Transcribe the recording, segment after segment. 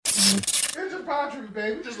It's your power trip,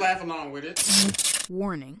 baby. Just laugh along with it.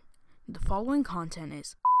 Warning. The following content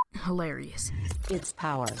is hilarious. It's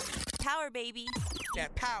power. Power, baby.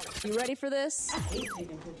 That power. You ready for this? I hate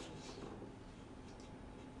taking pictures.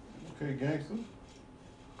 Okay, gangster.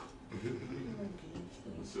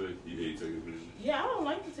 So you hate taking pictures? Yeah, I don't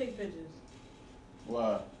like to take pictures.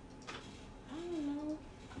 Why? I don't know.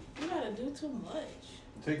 You gotta do too much.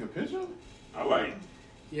 Take a picture? I like.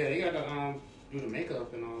 Yeah, you gotta do the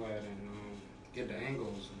makeup and all that, and get the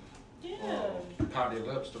angles, Yeah. and powder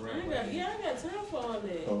your lips the I right ain't way. got, yeah, I got time for all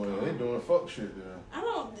that. Oh, well, they doing fuck shit then. I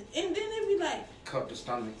don't, and then they be like, Cup the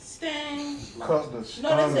stomach. Stan. Cut the No,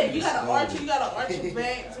 stomach. they say you gotta arch your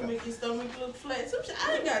back to make your stomach look flat. Some shit,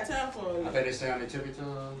 I ain't got time for all I that. bet they stay on their tippy toes.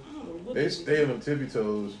 I don't know what They this stay on them tippy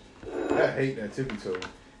toes. I hate that tippy toe.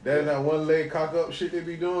 That not one leg cock up shit they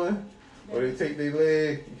be doing. Or they take their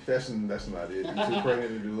leg. That's not it. You're too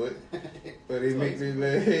pregnant to do it. But they make their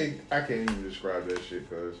leg. I can't even describe that shit,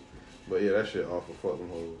 but yeah, that shit awful. Fuck them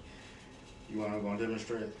hoes. You wanna go and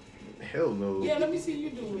demonstrate? Hell no. Yeah, let me see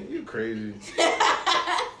you do it. You crazy.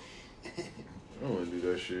 I don't want to do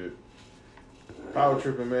that shit. Power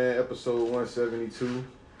Tripping, man, episode 172.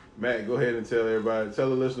 Matt, go ahead and tell everybody, tell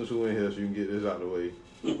the listeners who in here so you can get this out of the way.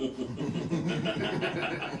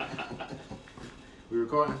 We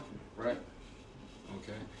recording? Right?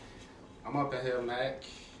 Okay. I'm up in here, Mac.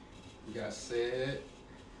 We got Sid,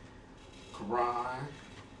 Karan,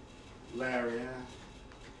 Larry,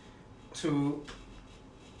 Toot,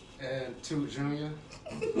 and Toot Jr.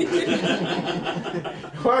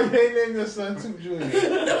 Why you ain't named your son Toot Jr.? You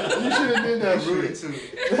should have did that Rudy shit. Toot.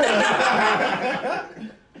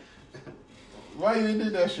 Why you ain't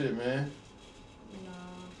did that shit, man? Nah.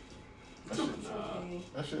 Nah.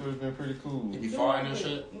 That shit would have been pretty cool. You be farting and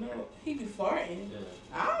shit? No, he be farting. Yeah.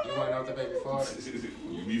 I You don't want to know. know if the baby fart?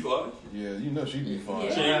 You be flying? Yeah, you know she be fine.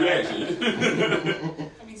 Yeah. Chain reaction.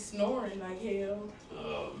 I be snoring like hell.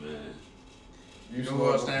 Oh man. You know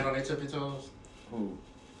who else stand on their tippy toes? Who?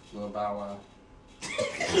 Lil Bow Wow.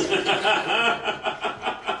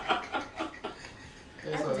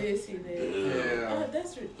 I did see that. Yeah.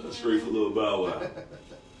 That's ridiculous. Straight for little Bow Wow.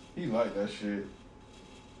 He like that shit.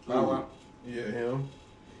 Bow Wow. Yeah, him.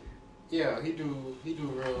 Yeah, he do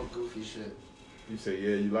real goofy shit. You say,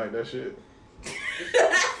 yeah, you like that shit?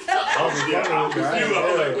 I was confused. I was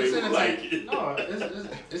like, wait, It's who like entertaining. it? No,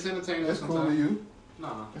 it's entertaining. That's cool to sometimes. you.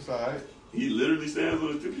 Nah. It's alright. He literally stands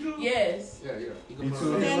on his tippy toes? Yes. Yeah. You He can too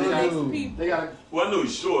put it Standing Ooh. next to people. They got Well, I know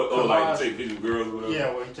he's short. Oh, like to take pictures of girls or whatever.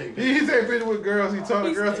 yeah. Well, you take He take pictures with girls. He taught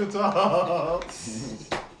the girls to talk.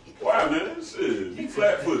 Why, man? Shit. He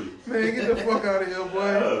flat footed. Man, get the fuck out of here, boy.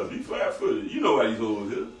 Yeah, he flat footed. You know why these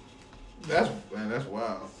hoes here. That's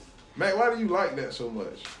wild. Matt, why do you like that so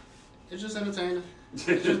much? It's just entertaining. It's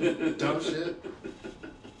just dumb shit.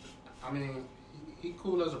 I mean, he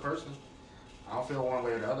cool as a person. I don't feel one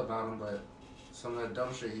way or the other about him, but some of that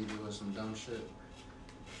dumb shit he do is some dumb shit.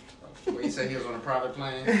 Where he said he was on a private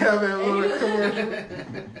plane. Yeah, man, little commercial.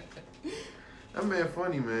 That man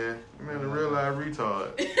funny, man. That man a real life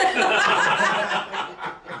retard.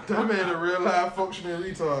 That man a real life functioning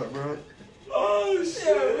retard, bro. Oh,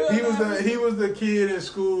 shit. He was the kid in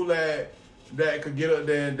school that could get up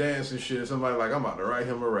there and dance and shit. And somebody like, I'm about to write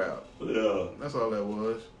him a rap. Yeah. That's all that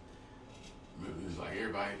was. It's like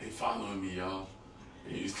everybody, they following me, y'all.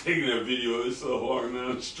 And he's taking that video. It's so hard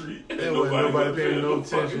down the street. And There wasn't nobody paying paying no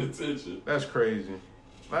fucking attention. attention. That's crazy.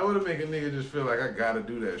 Like, what to make a nigga just feel like I gotta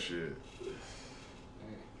do that shit?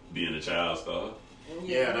 Being a child star.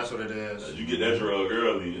 Yeah, that's what it is. You get that drug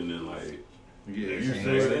early and then like, Yeah, next you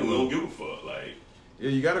thing we don't give a fuck. Like, yeah,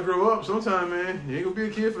 you gotta grow up sometime, man. You ain't gonna be a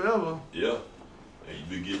kid forever. yeah. And you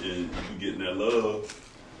been getting that love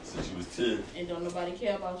since you was 10. And don't nobody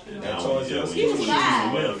care about you. And No. now, Toys yeah, R Us. when He you was 20,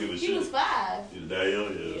 nobody don't give a five. shit. He was 5. You was that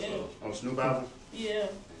young, yeah. Yeah. So. On Snoop album? Yeah.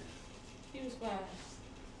 He was 5.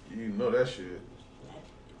 You know that shit.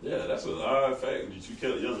 Yeah, that's an odd fact that you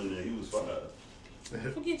kept young and he was 5.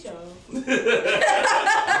 Forget y'all.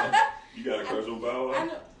 You got a crush on Bow Wow? I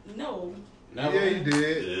know. No. Never. Yeah, you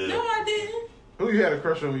did. Yeah. No, I didn't. Who you had a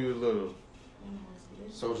crush on when you was little?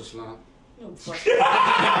 Soldier Slump. No, fuck.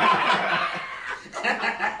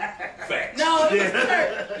 Facts. No,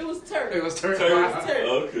 it was Turk. It was Turk. Turk. It was Turk.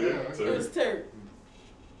 Okay. Yeah. It was Turk.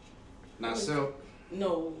 Not Silk.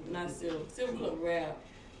 No, not Silk. Silk couldn't rap.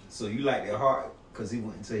 So you like that hard because he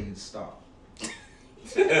wouldn't tell you to stop.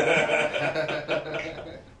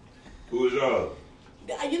 Who was y'all?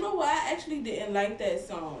 You know what? I actually didn't like that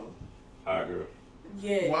song. Hot girl.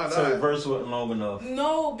 Yeah. Why So the not? verse wasn't long enough.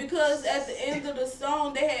 No, because at the end of the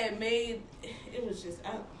song, they had made it was just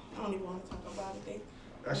I don't even want to talk about it.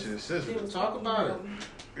 That shit is They sensitive. was Talk about it.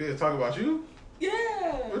 Yeah, talk about you? Yeah.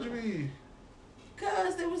 What you mean?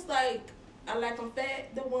 Cause it was like, I like them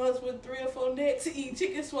fat, the ones with 3 or 4 necks, eat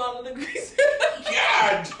chicken, swallow the grease.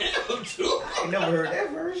 God damn, dude. I ain't never heard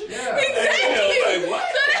that version. Yeah. Exactly. Like, what?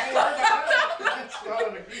 That's why I stopped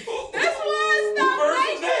liking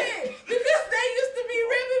it. Because they used to be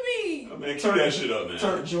ripping me. Oh, man, keep that shit up, man.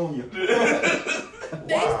 Turk Jr.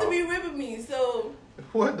 They used to be ripping me, so.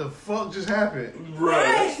 What the fuck just happened? Right,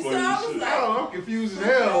 that's So funny I was shit. like, Oh, I'm confused as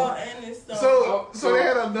football hell. and this song. So they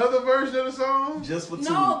had another version of the song? Just for two.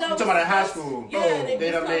 No, that You was talking about in high school? Yeah, Oh, they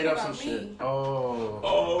They done was made up talking some about shit. me. Oh.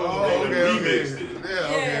 Oh, okay, they okay. remixed it.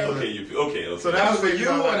 Yeah, okay. Okay. So That was for what made you,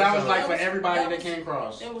 not or like that the was song? like for That was- everybody that that was- came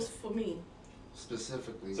across? It was for me.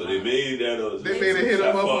 Specifically. So they made that They made it hit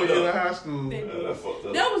them up when you in up. high school. They did. That fucked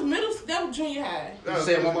up. That was that was junior high. You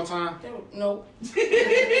say it one more time? That was, no. But they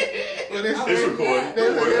It's said- recorded. they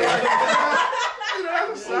Don't said worry. they like, you know,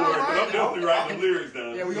 that's a Don't worry, 'cause I'm sound definitely writing the lyrics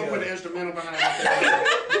down. Yeah, we gonna put the instrumental behind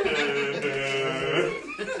it.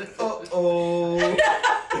 Uh-oh.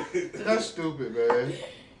 That's stupid, man.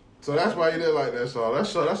 So that's why you didn't like that song.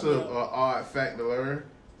 That's a odd fact to learn.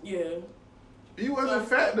 Yeah. You wasn't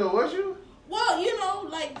fat though, was you? Well, you know,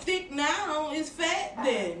 like thick now is fat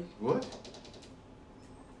then. What?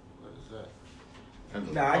 What is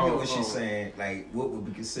that? Nah, I get what she's saying. Like, what would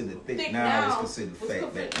be considered thick, now is considered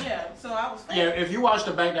fat back then. Yeah, so I was fat. Yeah, if you watch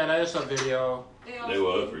the Back That Ass Up video, They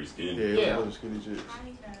were pretty skinny. Yeah. little skinny chicks.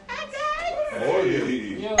 Oh,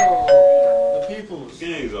 yeah. yo, the people's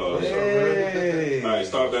Gangs are. Hey. Alright,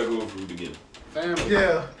 start back over from the beginning. family.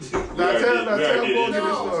 Yeah. Now tell Morgan No.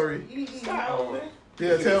 this story. Oh,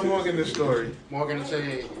 Yeah, tell Morgan this story. Morgan will tell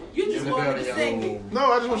you. You just in the want me to building, sing yo. it.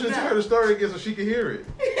 No, I just want you to tell her the story again so she can hear it.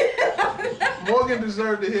 Morgan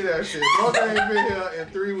deserved to hear that shit. Morgan ain't been here in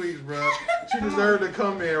 3 weeks, bro. She deserved to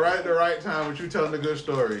come in right at the right time with you telling a good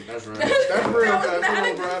story. That's right. That's real, That was guys. Come not on,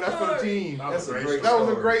 a bro. good That's for the story. team. That's a great That was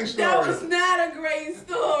a story. great story. That was not a great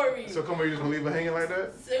story. So come on, you just gonna leave her hanging like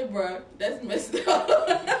that? Say, bro, that's messed up.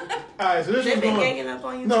 Alright, so this They was been going ganging up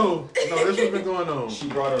on you? No, this what's been going on. She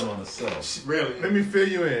brought it on herself. Really? Let me fill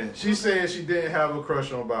you in. She said she didn't have a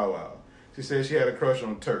crush on Bow Wow. She said she had a crush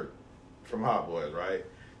on Turk from Hot Boys, right?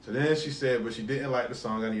 So then she said, but she didn't like the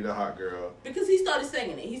song I Need a Hot Girl. Because he started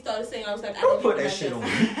singing it. He started singing. I was like, I Don't don't put even that like shit on me.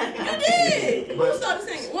 You did. Who But- started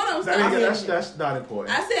singing? One of them That started ain't, singing. that's not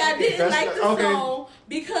important. I said I didn't That's like the not- okay. song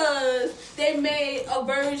because they made a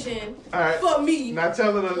version All right. for me. Now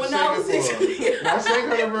tell her to When sing I was it for her. 16. Now sing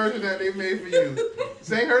her the version that they made for you.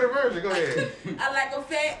 Sing her the version. Go ahead. I like a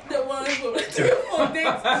fat, the ones with 3 or 4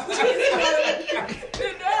 dicks.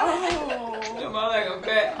 Am I like a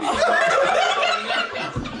fat?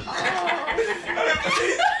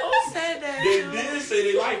 Who said that? They did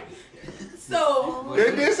say they liked it. So,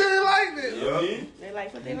 They did say they liked it. Yeah. they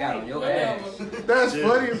like what They they got like. on your Whatever. ass. That's Yeah.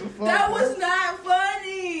 funny as a fuck. That was not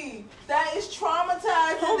funny. That is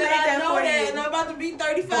traumatizing Who made that I that know for that, you? and I'm about to be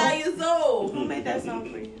 35 years old. Who made that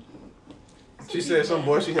song for you? She said some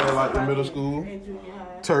boy she had like in middle school. And junior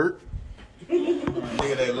high. Turk.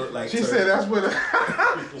 Nigga that look like She Turk. said that's what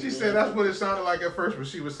she said that's what it sounded like at first, but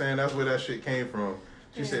she was saying that's where that shit came from.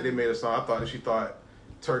 She said they made a song. I thought she thought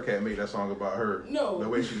Turk had made that song about her. No. The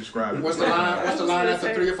way she described it. What's the line? What's the line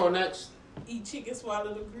after 3 or 4 necks? Eat chicken,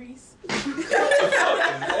 swallow the grease.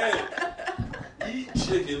 Eat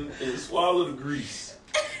chicken and swallow the grease.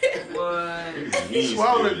 What?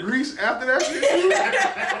 Swallow the grease after that shit?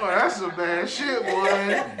 Oh, that's some bad shit,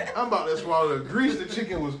 boy. I'm about to swallow the grease the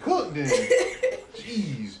chicken was cooked in.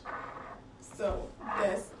 Jeez. So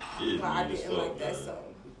that's Yeah, why I you didn't just like that fuck, song.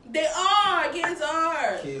 They are, kids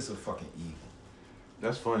are. Kids are fucking evil.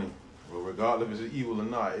 That's funny. Well, regardless if it's evil or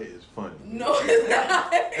not, it is funny. No, it's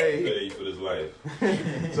not. Hey, Pay for this life.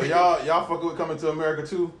 so y'all fuck with Coming to America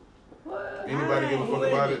too? What? Anybody give a fuck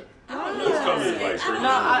about it? I don't know. It's coming like I don't straight No,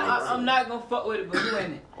 know. I'm not gonna fuck with it, but who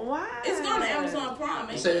in it? Why? It's going to Amazon Prime.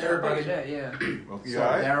 You ain't said it? everybody. That, yeah. Okay, you So,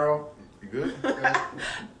 alright? Daryl. You good?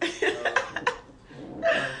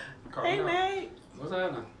 Hey, mate. What's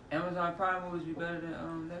happening? Amazon Prime movies be better than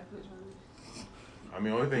Netflix movies. I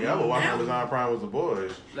mean, only thing I ever watched on Amazon Prime was The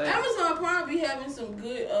Boys. Like, Amazon Prime be having some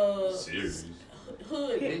good Series.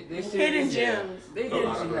 hood. they Hidden serious, yeah. gems. They Oh, did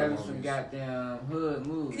I some know having movies. some goddamn hood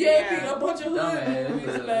movies. Yeah, a bunch of hood Dumbass movies.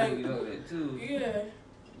 hood Like, movies over there too. yeah.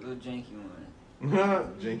 Little janky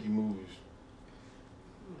one. Janky movies.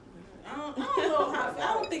 I don't know how.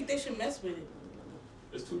 I don't think they should mess with it.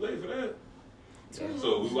 It's too late for that.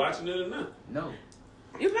 So we watching it or not? No.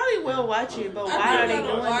 You probably will watch it, but why I are think they I'm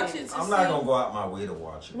gonna doing watch it? it to I'm see. not gonna go out my way to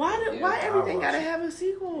watch it. Why Yeah, why I'll everything watch gotta it. have a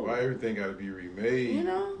sequel? Why everything gotta be remade? You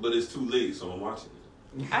know? But it's too late, so I'm watching it.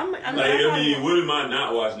 what am I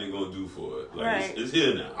not watching it gonna do for it? Like, Right. it's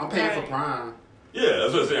here now. I'm paying for Prime. Yeah,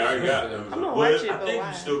 that's what I'm saying. I already got them. I'm gonna watch it, I but think why?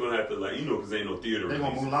 you're still gonna have to, like, because ain't no theater They gonna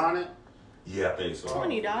releases. Mulan it? Yeah, I think so.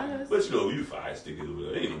 $20. But you Fire Stick is over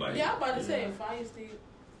there. Ain't nobody. Yeah, I'm about to say Fire Stick.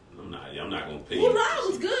 I'm not gonna pay. Mulan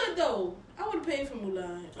was good though. I would have paid for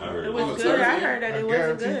Mulan. I heard It was good. I heard that it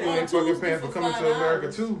wasn't guarantee you good. ain't fucking paying for Coming to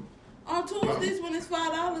America too. On Tuesdays when it's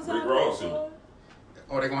 $5, Rick Ross and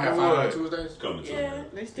Oh, they gonna have What? 5 on Tuesdays? Coming to Yeah. America.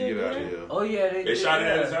 They still Get do out of that? here. Oh yeah, They shot it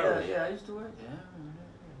at his house. Yeah, I used to work there.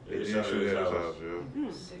 They didn't shoot at his house,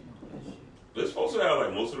 yeah. Sick of that shit. They're supposed to have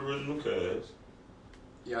like most of the original cast.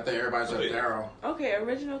 Yeah, I think everybody's at Darryl. Okay,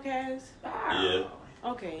 original cast. Yeah.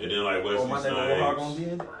 Okay. And then like Oh, Wesley my nigga Mohawk gonna Snipes, be in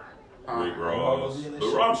it. Rick Mohawk Ross. gonna be in But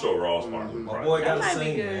this I'm sure Ross part Mhm. My boy That gotta might be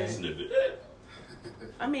sing, good. man. snippet.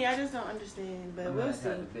 I mean, I just don't understand, but we'll see.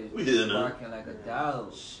 We here now. Barking like a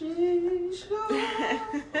dog.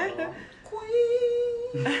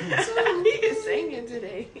 He is singing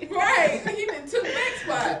today. Right. He did 2 back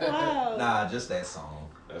spots. Wow. Nah, just that song.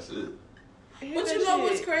 That's it. Hear But that you know shit.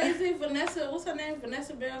 what's crazy? Vanessa, what's her name?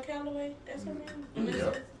 Vanessa Bell Calloway? That's her name?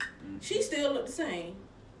 Vanessa? She still look the same.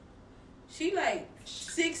 She like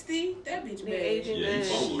 60. That bitch The bad. aging Yeah, he good.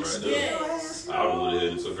 fumbled right there. Yes. I would have went ahead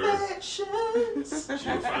and took her. She was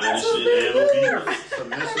fine as shit and obedient.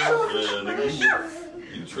 Submissive. Yeah, nigga,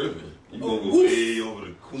 you tripping. You gonna go way over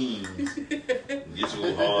the Queens and get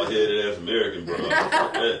your hard-headed ass American, bro.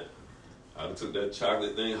 Fuck that. I done took that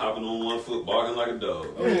chocolate thing, hopping on one foot, barking like a dog.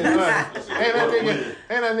 And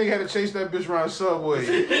that nigga had to chase that bitch around Subway. What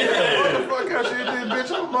the fuck kind of shit did,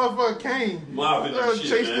 bitch? I'm a motherfucker king. Mobbing that shit,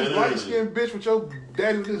 Chase man. this light skinned bitch with your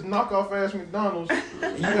daddy with this knockoff ass McDonald's. You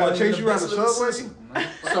You gotta wanna chase be you the around the best little Subway? sister.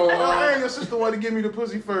 So, And your sister wanted to give me the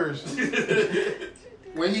pussy first.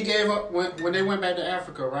 when he gave up, when they went back to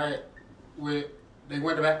Africa, right? They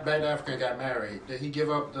went back to Africa and got married. Did he give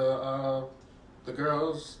up the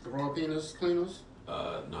girls, the Royal Penis Cleaners?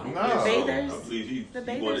 No. No. I Bathers? believe he The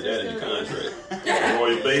wanted bathers that are in the still contract.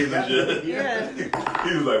 Royal Bathers, Yeah.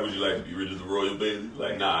 He was like, would you like to be rid of the Royal Bathers?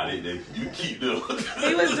 Like, nah, you keep them.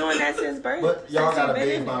 He was doing that since birth. But y'all since he gotta been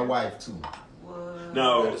bathe in my there. wife too. At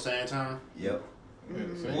Now, the same time? Yep.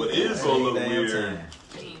 what is a little Damn weird, time.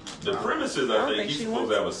 the premise is I I don't think think he's she supposed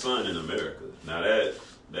wants to have a son in America. Now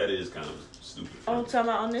that is kind of stupid. Oh, talking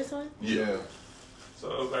about on this one? Yeah. So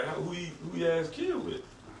I was like, who he has kid with?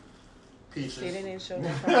 Peaches. They didn't show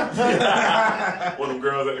that. One of them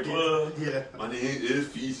girls at the club? Yeah. My name is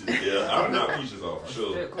Peaches. Yeah, I'm not Peaches off for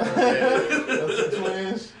sure. That's the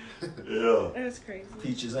twins. Yeah. That's crazy.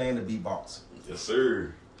 Peaches and the beatbox. Yes,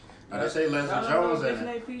 sir. Now they say Leslie Jones in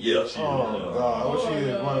it. Yeah, she Oh, God. What she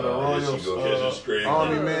is? One of the Yeah, she go catch a Royals stray.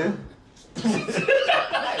 Army men.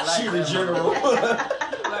 She the general.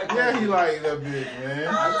 Yeah, he like that bitch, man.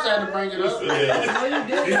 I just had to bring it up. Yeah. No, you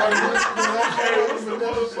did. Hey, what's the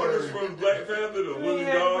motherfuckers from Black Panther, the Willie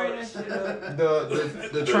Dogs?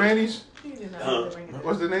 The trannies. He did not Huh? bring it up.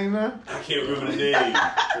 What's the name now? I can't remember the name.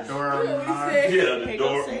 Fedora What he Minaj. said? Yeah, the Hey,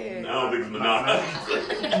 door. go say it. I don't think it's Minaj.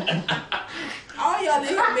 All y'all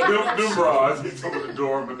niggas making up Them shit. bras. He's talking the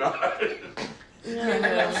door Minaj.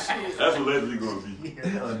 Yeah. Shit. That's what Leslie gonna be.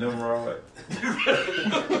 Nimrod.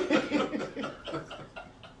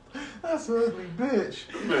 That's an ugly bitch.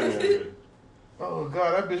 Man. Oh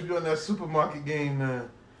God, that bitch be on that supermarket game, man.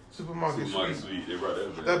 Supermarket Supermarket sweet. Sweet. They brought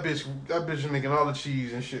that back. That bitch is making all the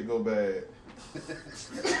cheese and shit go bad.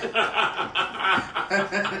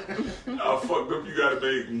 How fucked up you gotta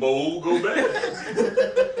make mold go bad?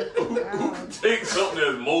 Who take something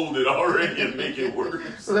that's molded already and make it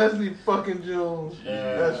worse? Leslie fucking Jones.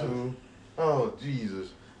 Yeah. That's who. Oh Jesus.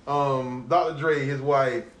 Dr. Dre, his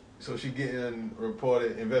wife, so she getting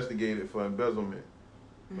reported, investigated for embezzlement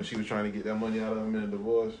when she was trying to get that money out of him in a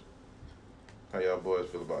divorce. How y'all boys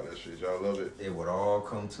feel about that shit? Y'all love it? It would all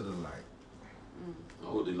come to the light. I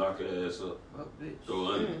hope they lock her ass up. Throw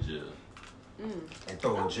her under the jail. And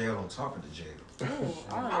throw a jail on top of the jail.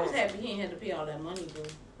 I was happy he ain't had to pay all that money, bro.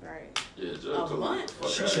 Right. Yeah, Judge A told me. month? Fuck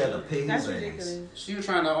She out should of have paid That's his ass. ridiculous. She was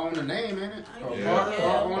trying to own the name, ain't it? Or Yeah. part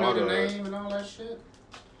Yeah. owning Part the of it. name and all that shit.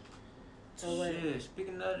 So what? Shit,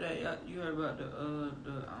 speaking of that, you heard about the I don't know,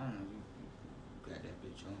 you got that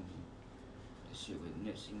bitch on you. That shit with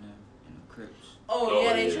Nipsey now and the Crips. Oh,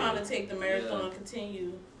 yeah, they yeah. trying to take the marathon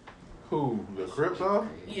continue. Who? The Crips off?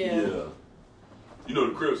 Yeah. You know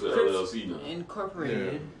the Crips are LLC now.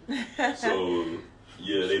 Incorporated. So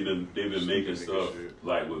yeah, they've been making Stupid stuff shit.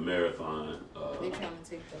 like with Marathon. They trying to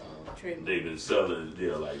take the treadmill. They've been selling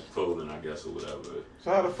their like clothing, I guess, or whatever.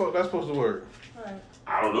 So how the fuck that's supposed to work?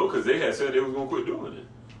 I don't know, cause they had said they was gonna quit doing it.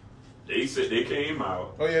 They said they came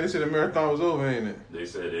out. Oh yeah, they said the marathon was over, ain't it? They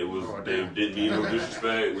said it was. They didn't need no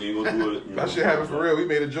disrespect. We ain't gonna do it. That shit happened for real. We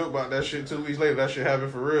made a joke about that shit 2 weeks later. That shit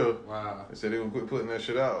happened for real. Wow. They said they would quit putting that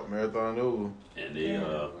shit out. Marathon over. And they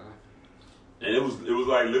and it was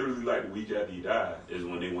like literally like the week after he died is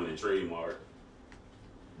when they went and trademarked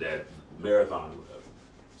that marathon or whatever.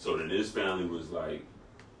 So then his family was like,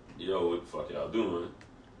 "Yo, what the fuck y'all doing?"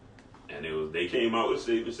 And they came out with a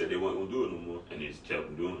statement, said they weren't gonna do it no more, and they just kept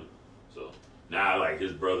them doing it. So now, like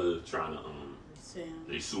his brother trying to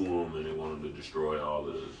they sue him and they want him to destroy all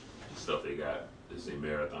the stuff they got. They say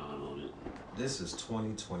marathon on it. This is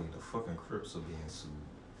 2020. The fucking Crips are being sued.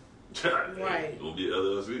 Right. Gonna be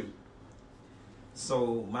LLC.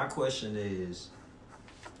 So my question is,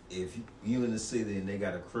 if you in the city and they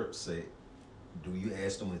got a Crip set, do you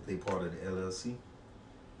ask them if they part of the LLC?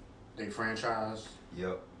 They franchise.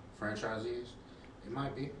 Yep. Franchisees. It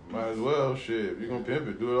might be. Might as well, shit. If you're gonna pimp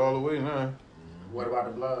it, do it all the way now. What about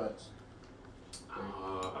the Bloods?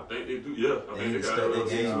 I think they do. Yeah, I think they got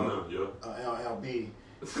LLC now. Yeah. LLB.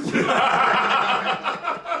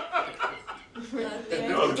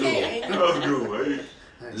 That was a good one.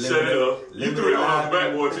 Hey, set it up. You threw that on the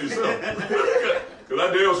backboard to yourself. Because I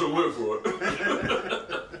damn sure went for it.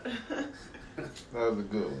 That was a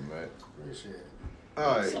good one, man. Appreciate it.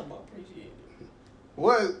 All right.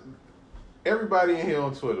 What? Everybody in here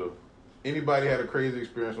on Twitter. Anybody had a crazy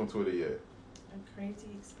experience on Twitter yet? A crazy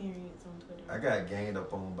experience on Twitter. I got ganged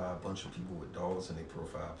up on by a bunch of people with dogs in their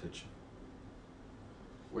profile picture.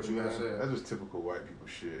 What you guys said? That's just typical white people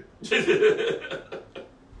shit.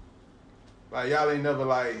 Like y'all ain't never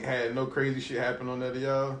like had no crazy shit happen on that of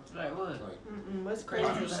y'all. Like what? What's crazy?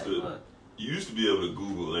 You used to be able to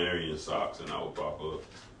Google Larry in socks and I would pop up.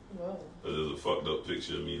 Whoa. There's a fucked up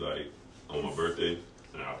picture of me like on my birthday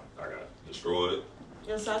and I got destroyed.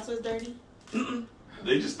 Your socks was dirty?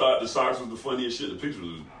 They just thought the socks was the funniest shit. The picture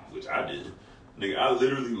was, which I didn't. Nigga, I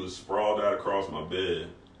literally was sprawled out across my bed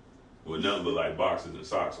with nothing but like boxes and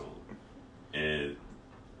socks on. And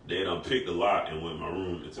they done picked a lot and went in my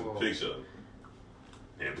room and took a picture of it.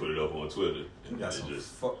 And put it up on Twitter. And got some just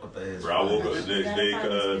fucked up ass. Bro, I woke up the next day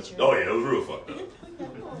because oh yeah, it was real fucked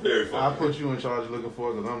up. Very fucked up. I put you in charge of looking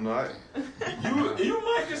for it because I'm not. You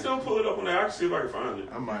might just don't pull it up on there. I can see if I can find it.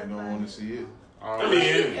 I might not want to see it. I mean,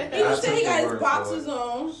 He said he got his boxes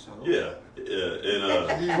on. Yeah,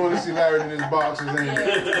 and you want to see Larry in his boxes, ain't you?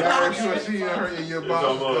 Larry, you want to see her in your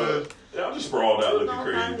boxes. Yeah, I'm just sprawled out looking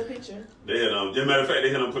Find the crazy. picture. They had as a matter of fact, they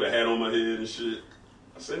had them put a hat on my head and shit.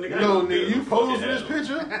 I said, nigga, No, nigga, you posed for this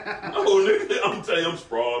picture? No, nigga, I'm telling you, I'm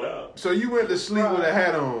sprawled out. So you went to sleep with a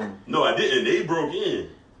hat on? No, I didn't. They broke in.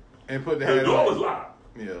 And put the hat on? The door was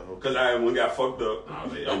locked. Yeah. Because I when got fucked up, I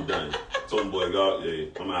was like, I'm done. Told the boy, God, yeah,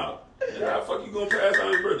 I'm out. And how the fuck you gonna pass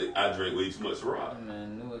on his birthday? I drank way too much Ciroc.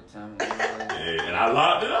 Man, knew what time and I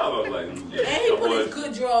locked it up. I was like, yeah, And he put his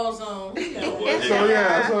good drawers on. So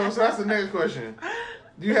yeah, so that's the next question.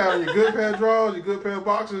 Do you have your good pair of drawers, your good pair of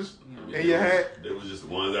boxers, and your hat? They was just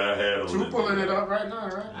the ones that I had on. Two pulling it up right now,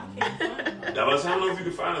 right? I don't know if you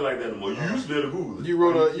can find it like that anymore. You used to be able to Google it. You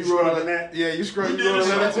wrote a yeah, you wrote a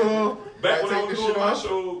letter to him. Back when I was doing my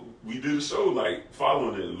show, we did a show like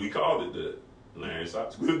following it. We called it the Larry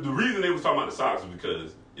socks. The reason they was talking about the socks was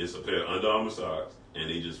because it's a pair of Under Armour socks, and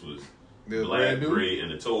they just was black, gray,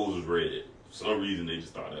 and the toes was red. For some reason, they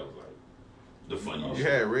just thought that was like the funniest. You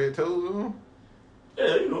had red toes on?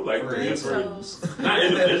 Yeah, you know, like red toes. Not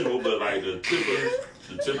individual, but like the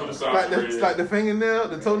tip of the sock. Like the fingernail,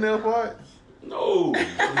 the toenail part? No.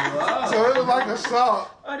 So it was like a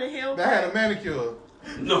sock or the heel that had a manicure.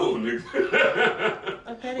 No,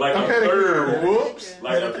 nigga. Like a third. Whoops.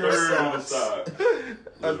 Like a third of the sock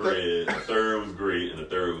was red, a third was gray, and a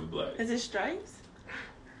third was black. Is it stripes?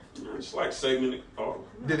 It's like segmented.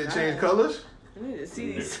 Did it change colors? I need to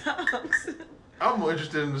see these socks. I'm more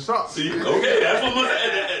interested in the socks. See, okay, that's what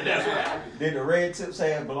happened. Did the red tips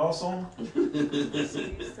have gloss on?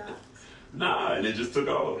 Nah, and it just took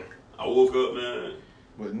off. I woke up, man.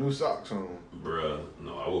 With new socks on. Bruh,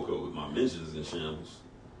 no, I woke up with my mentions in shambles.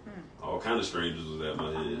 All kind of strangers was at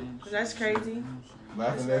my head. That's crazy.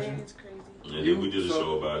 Laughing at you? It's crazy. And then we did a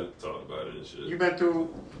show about it, talked about it and shit. You been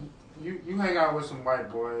through, you hang out with some white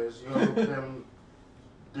boys. You know them,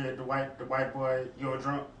 the white boy. You were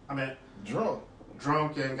drunk. I mean,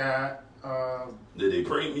 drunk and got. Did they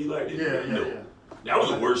prank me like that? Yeah. That was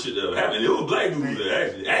the worst shit that ever happened. It was black dudes there,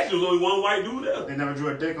 actually. Actually, there was only one white dude there. They never drew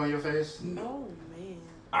a dick on your face? Oh, man.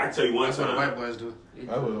 I can tell you one time. That's what the white boys do.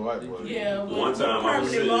 That was a white boy. Yeah. One time I was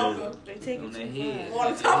sitting. They take it to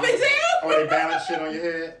On the top of his head? Oh, they balance shit on your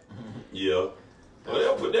head? Yeah. Oh,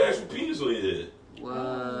 they'll put the actual penis on your head. What?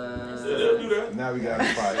 Yeah, they'll do that. Now we got to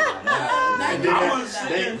fight.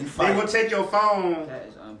 They will take your phone, That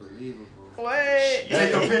is unbelievable. What?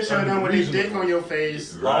 take a picture of them with their dick on your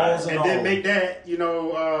face, Balls and and then all. make that,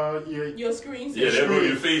 your Your screen. Yeah, they'll go to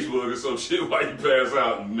your Facebook or some shit while you pass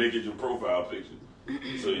out and make it your profile picture.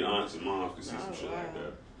 So your aunts and moms can see some shit like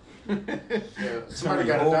that. somebody Turn got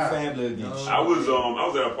your to whole die. family against you. I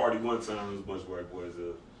was at a party one time. There was a bunch of white boys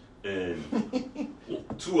there, and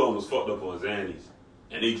two of them was fucked up on Xannies,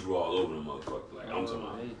 and they drew all over the motherfucker. Like I'm talking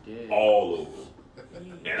about They did. all over.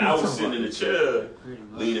 And I was sitting in the chair, Pretty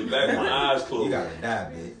much. leaning back, my eyes You closed, gotta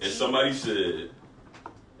die, bitch. and somebody said,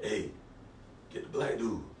 "Hey, get the black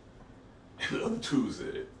dude." And the other two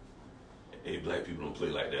said, "Hey, black people don't play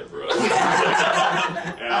like that, bro." And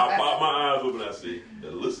I popped my eyes open and I said,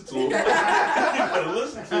 "Better listen to him. Better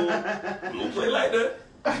listen to him. We don't play like that.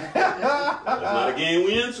 That's not a game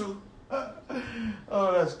we into."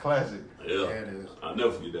 Oh, that's classic. Yeah, Yeah, it is. I'll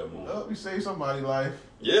never forget that moment. Oh, we saved somebody's life.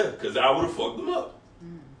 Yeah, because I would have fucked them up.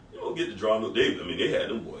 You don't get to draw no. They had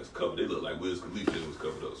them boys covered. They looked like Wiz Khalifa was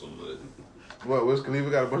covered up so much. What, Wiz Khalifa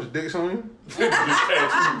got a bunch of dicks on him? Just tattoos,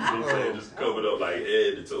 you know what I'm saying? Just covered up like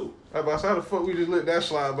head to toe. How the fuck we just let that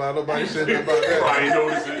slide by? Nobody said nothing about that. I ain't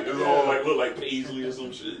noticed it. It's all like look like paisley or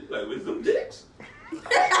some shit. Like with them dicks.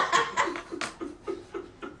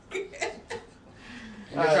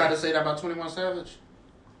 You tried to say that about 21 Savage?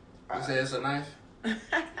 You said it's a knife?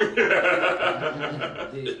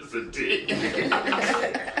 It's a dick.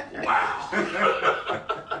 Wow.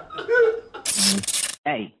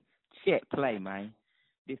 Hey, check play, man.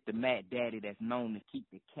 This the Matt Daddy that's known to keep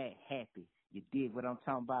the cat happy. You dig what I'm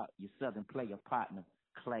talking about? Your Southern player partner,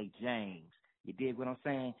 Clay James. You dig what I'm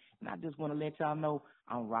saying? And I just want to let y'all know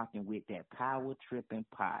I'm rocking with that Power Tripping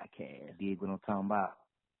Podcast. Dig what I'm talking about?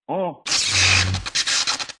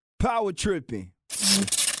 Power Tripping.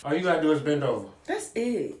 All you gotta do is bend over. That's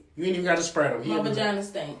it. You ain't even gotta spread them. My vagina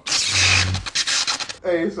stink.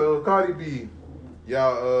 Hey, so Cardi B,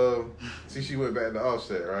 y'all, see she went back to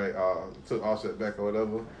Offset, right? Took Offset back or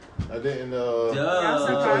whatever. I didn't, Y'all we told y'all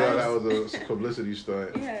surprised? that was a publicity stunt.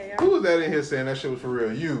 Yeah. Who was that in here saying that shit was for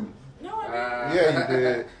real? You. No, I Yeah, you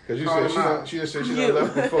did. Because you Call said him out. she just said she done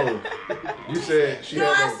left before. You said she didn't.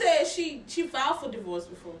 No, had I said she filed for divorce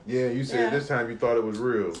before. Yeah, you said Yeah. this time you thought it was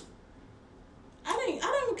real. I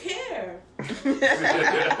don't care.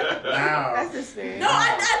 Now, That's the spirit. No,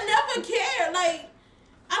 I never care. Like,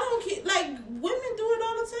 I don't care. Like, women do it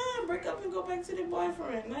all the time. Break up and go back to their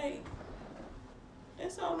boyfriend. Like,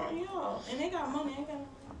 that's all on y'all. And they got money. I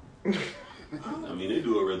got I mean, they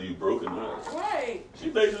do it whether you broke or not. right. She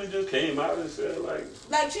basically just came out and said Like,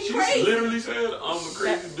 she she crazy. literally said, "I'm a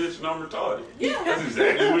crazy bitch and I'm retarded." Yeah. That's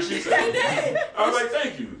exactly what she said. She did. I was like,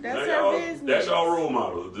 "Thank you. That's Like, her y'all- business. That's y'all role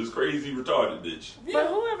model. This crazy retarded bitch." But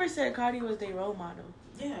whoever said Cardi was their role model?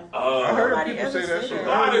 Yeah. I heard Nobody people ever say that said shit. that.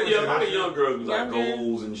 A lot of young girls be like Younger.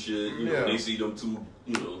 goals and shit. You know, Yeah. they see them too.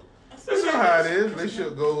 You know, That's not how it is. They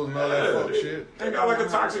should goals and all that Yeah, fuck shit. they got like a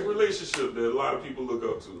toxic relationship that a lot of people look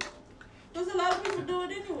up to. Because a lot of people do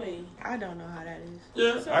it anyway. I don't know how that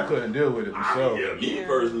is. Yeah. I couldn't deal with it myself. Yeah, me Yeah.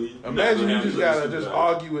 personally. Imagine you never just had gotta to just listen to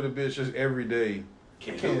argue with a bitch just every day.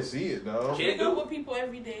 Can't do Can't it. see it, dog. Can't I go do with people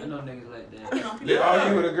every day. I know niggas like I that. get on people. You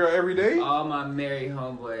argue with a girl every day? All my married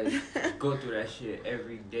homeboys go through that shit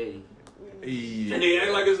every day. And Yeah. they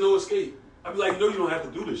act like there's no escape. I be like, no, you don't have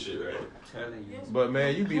to do this shit, right? I'm telling you. But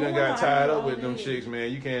man, you be Who done am got I tied up all with them day? chicks,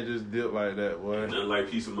 man. You can't just dip like that, boy. Nothing like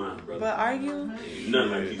peace of mind, brother. But argue? Ain't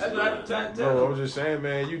nothing like peace of mind. Bro, I was just saying,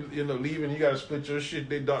 man, you end up leaving, you gotta split your shit,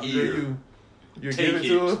 they Dr. Dre Here. you Take give it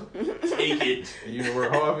to her, Take it. and you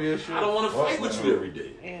work hard for your shit. I don't want to fight with you every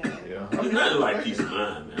day. Yeah. Yeah. There's nothing like peace of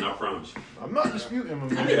mind, man. I promise you. I'm not disputing my I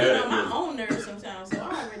be man. getting on my own nerves sometimes, so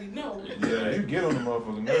I already know. Yeah, you get on the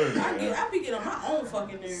motherfucking nerves, man. I be getting on my own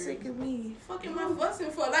fucking nerves. Sick of me. Fucking my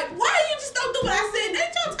fussing for like, why you just don't do what I said?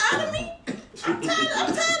 Ain't y'all tired of me? I'm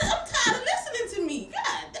tired of listening to me.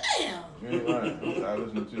 God damn. You ain't lying. I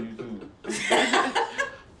listen to you too.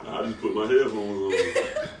 I just put my headphones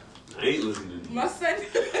on. I ain't listening to you. My son,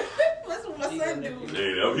 that's what my son do.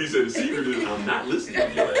 Hey, that he said the secret is I'm not listening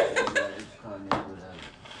to you.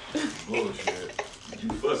 Bullshit. You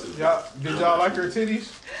fussing. Did y'all like her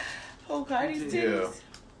titties? Oh, Cardi's Yeah. titties.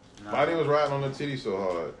 Why they was riding on the titties so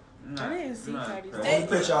hard? I didn't see Cardi's The only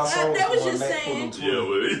picture I saw That was was just when Matt put saying. on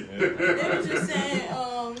Twitter. Yeah, They was just saying,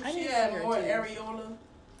 I she didn't had see her more titties. areola.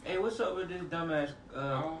 Hey, what's up with this dumbass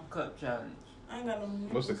cup challenge? I ain't got no.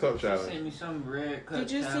 What's the cup She challenge? sent me some red cup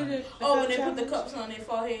Did you see challenge. the Oh, cup when they put the challenge? cups on their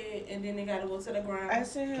forehead and then they gotta go to the ground. I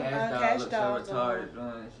sent him Cash Cash Dog Dog. look so retarded doing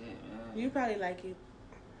that shit, man. You probably like it.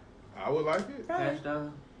 I would like it. Probably. Cash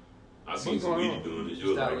Dog? I I seen Sweetie doing it.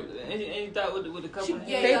 You like it. And you thought with the cup on the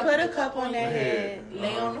head? They put a cup on their head.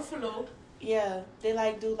 Lay on the floor. Yeah, they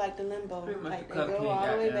do the limbo. Like they go all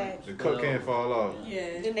the way back. The cup can't fall off.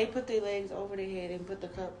 Yeah. Then they put their legs over their head and put the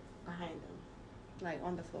cup behind them, like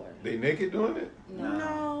on the floor. They naked doing it? No. I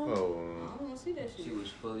don't want to see that shit. She was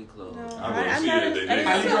fully clothed. No. I want to see that. They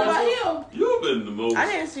naked. You've been the most. I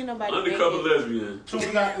didn't see nobody undercover naked. lesbian.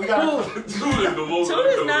 We got Two is the most. Two undercover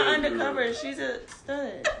is not lesbian. undercover. She's a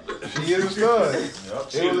stud. She is a stud.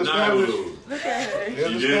 She It is was not established. one. Look at her. It was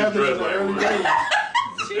She didn't established dress in the like early one. days.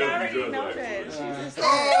 She already know that. She's a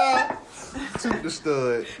stud. Toot the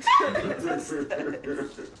stud.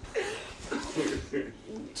 Toot,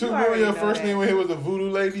 You remember your already first know name when he was a voodoo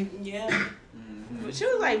lady? Yeah. She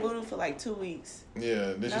was like voodoo for like 2 weeks.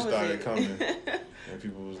 Yeah, then she That was started it. coming. And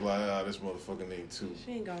people was like, this motherfucker named Toot.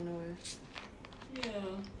 She ain't going nowhere. Yeah.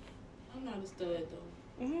 I'm not a stud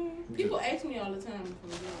though. Mm-hmm. People ask me all the time if I'm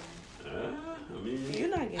gay. I mean, You're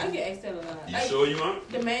not I gay. get asked that a lot. you sure you aren't?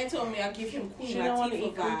 The man told me I give him Queen She don't wanna Latifah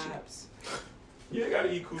eat coochie. vibes. You ain't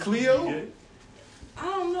gotta eat coochie. Cleo? Yeah. I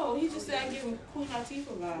don't know. He just said I give him Queen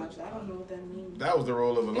Latifah vibes. I don't know what that means. That was the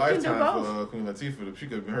role of a You can do lifetime both. for Queen Latifah. She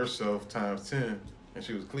could have been herself times 10, and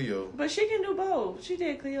she was Cleo. But she can do both. She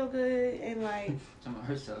did Cleo good and like. Some of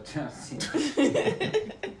herself trying to see.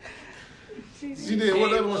 She did.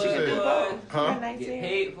 What other one she said? Huh? Get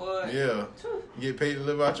paid for it. Yeah. Get paid to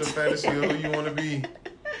live out your fantasy of who you want to be.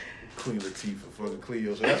 Queen Latifah, fucking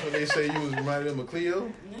Cleo. So that's what they say you was reminded them of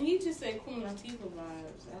Cleo? No, he just said Queen Latifah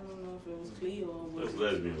vibes. I don't know if it was Cleo or what. That's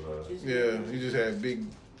lesbian vibes. Just- Yeah, you just had big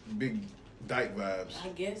dyke vibes. I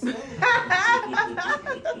guess so. Big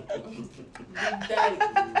dyke.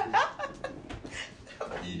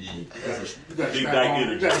 Big Big dyke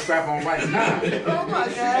energy. You got to strap on right now. Oh my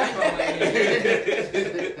god.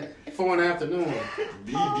 4 in the afternoon.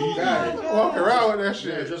 BD. Walk around with that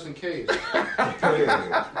Yeah, shit. just in case.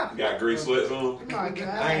 Got gray sweats on. Oh my God.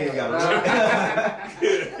 I ain't even got to run.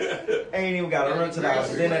 I ain't even got to run till I was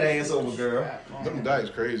bend that ass over, girl. Them dykes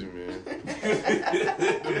crazy, man.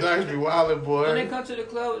 Them dykes be wildin', When they boy. come to the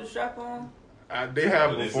club with the strap on, They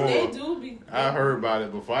have They before. do be. I heard about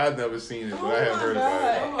it before. I've never seen it, but I have heard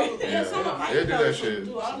about it. Oh, yeah, some of my They do that girls shit.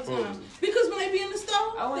 do all the time. supposedly. Because when they be in the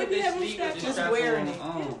store, I want they to be be having sleep straps with the just strap wearing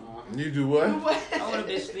on. it. You do what? I want to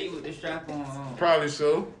be sleep with the strap on. Probably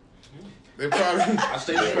so. They probably. I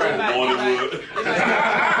stay They strapped. might- Morning they wood.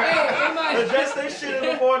 might- Address that shit in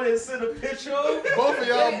the morning and send a picture of. Both of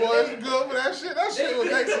y'all boys good for that shit. That shit was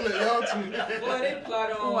excellent, y'all two. Boy, they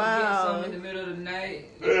plot on Wow. get something in the middle of the night.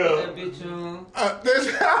 Yeah. Put that bitch on.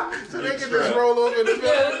 So they can just roll over in the middle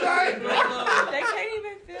of the night. They can't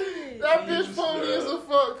even feel it. That bitch phony as a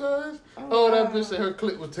fuck, cuz. Oh, that bitch said her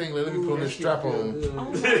clit was tingling. Let me put this strap on. Oh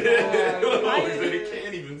my god. They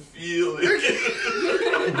can't even feel it.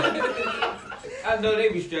 I know they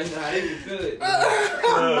be stressed out. They be feeling.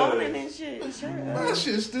 Moaning and shit. Shut up. That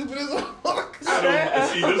shit stupid as a fuck. I don't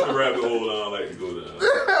see this the rabbit hole I don't like to go down.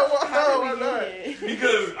 Why not?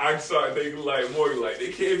 Because I started thinking like Morgan, like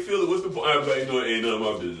they can't feel it. What's the point? I'm like, no, it ain't none of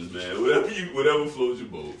my business, man. Whatever floats your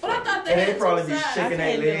boat. But I thought they And they had probably two be sides. shaking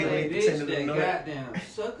that leg when they Bitch, pretend to that know that. goddamn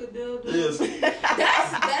sucker dildo. Yes.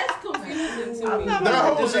 That's confusing to I'm me. not That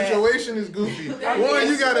whole do that. situation is goofy. One,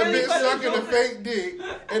 you got a bitch sucking a fake dick,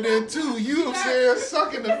 and then two, you upstairs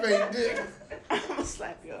sucking the fake dick, I'm gonna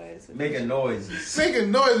slap your ass. Making noises.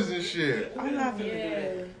 making noises and shit. I'm not gonna do Yeah.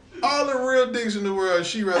 that. All the real dicks in the world,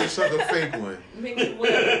 she rather suck a fake one. Make it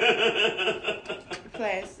wet.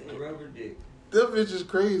 Plastic. Rubber dick. That bitch is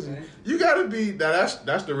crazy. You gotta be that's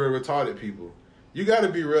the real retarded people. You gotta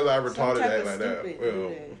be real live Some retarded to type act of like that. stupid Well, do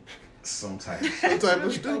that. Some type. some type of Fuck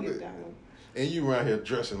it stupid. down. And you around here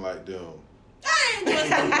dressing like them.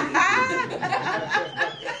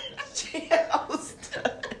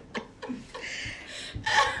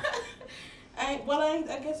 I ain't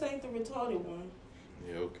I guess I ain't the retarded one.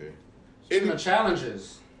 Yeah, okay. In the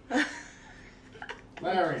challenges.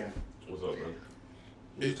 Larry, What's up, man?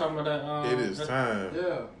 we was talking about that. It is time.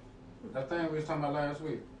 Yeah. That thing we was talking about last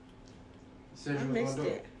week. Said I you was missed gonna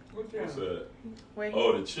do it. What's that? Wait.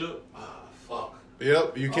 Oh, the chip? Ah, fuck.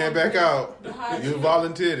 Yep, you can't back out. The high You chip.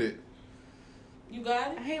 volunteered it. You got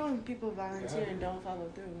I it? hate when people volunteer and don't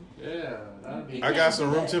follow through. Yeah, that'd be. I got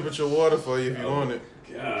some room temperature water for you if you want it.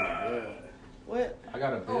 God. What? I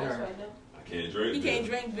got a Oh, it's beer. right there. I can't drink You this. can't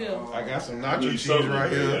drink Bill. I got some I nacho need cheese something right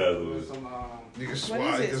to here. drink With afterwards. some, You can What swallow,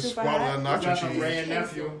 is you it, can super swallow hot? a we nacho got some cheese. Ray and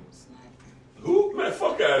nephew. Who? Man,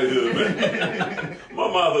 fuck out of here, man. My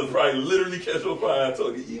mother's probably literally catch on fire and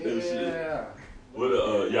told you eat that shit. Yeah. What,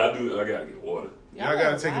 y'all do? I gotta get water. Y'all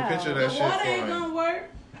gotta take a picture of The that shit water for ain't me. gonna work.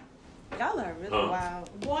 Y'all are really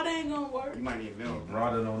wild. Water ain't gonna work. You might need milk.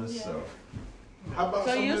 Brought it on itself. How about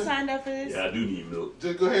So some you of this? signed up for this? Yeah, I do need milk.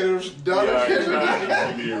 Just go ahead and down Yeah,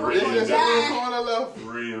 the give me a red It's just a little corner left.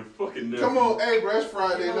 Red fucking milk. Come on, hey, bro, it's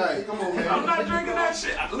Friday night. Come on, man. I'm not drinking that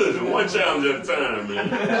shit. Listen, one challenge at a time,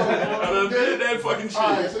 man. I done did that fucking shit. All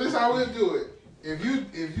right, so this is how we'll do it. If you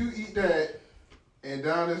eat that and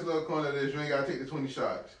down this little corner of this, you ain't gotta take the 20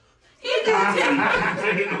 shots.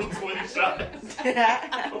 Taking those 20 shots.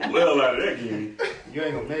 I'm well out of that game. You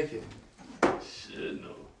ain't gonna make it. Shit,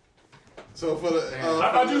 no. So for the, I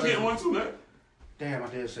thought you was getting one too, man. Damn, I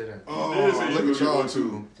did say that. oh, look at y'all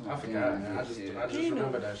too. I forgot, man. I just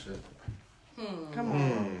remember that shit. Come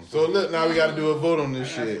on. So look, now we gotta do a vote on this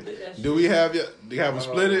shit. Do you have a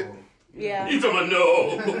split it? Yeah. You talking about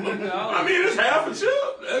no? I mean, it's half a chip.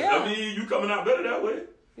 Yeah. I mean, you coming out better that way.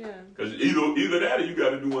 Yeah. Cause either that or you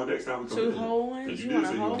got to do one next time we come 2 in. whole ones? 'Cause You want a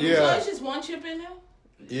did say whole one? So Yeah. it's just one chip in there?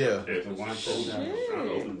 Yeah. It's one Shit.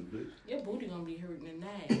 Your booty gonna be hurting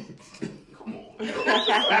tonight. Come on. Oh, you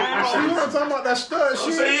know what I'm talking about? That stud I'm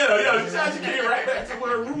shit. saying, yeah. She came right back to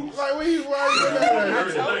her roots. Like, why you doing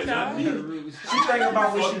that?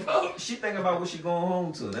 She think about what she going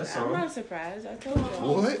home to. That's I'm all. not surprised. I told you.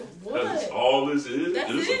 What? That's all this is.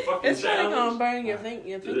 That's This is a it? fucking It's probably gonna challenge. burn your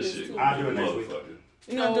This fingers shit too. gonna I'll do it be next week. motherfucker.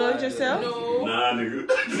 You gonna do it yourself? No. Nah, nigga.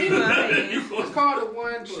 It's called a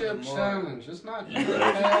one chip challenge. It's not.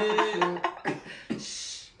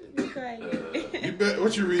 Be quiet. You bet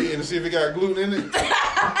what you reading to see if it got gluten in it?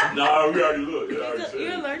 Nah, we already looked. It already said.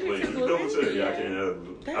 You're allergic Wait, to you gluten? double check. Yeah, I can't have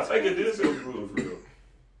gluten. That's I think it did say gluten free though.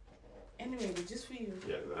 Anyway, but just for you.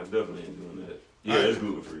 Yeah, I definitely ain't doing that. Yeah, it's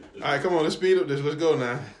gluten free. All right, come on, let's speed up this. Let's go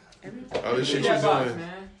now. Oh, this shit you doing.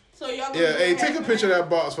 So y'all gonna Yeah, do hey, it take a half picture of and that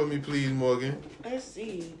box for me, please, Morgan. Let's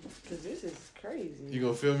see, cause this is crazy. You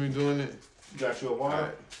gonna film me doing it? You got you a All water?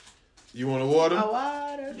 right. You want a water? A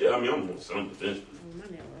water. Yeah, I mean, I'm on some potential. Oh, my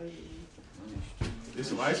neck hurts. There's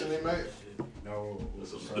some ice in there, mate. No.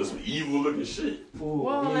 That's some evil looking shit.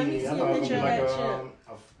 Well, let me see I a thought it was picture gonna of be that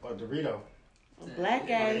like a Dorito. A black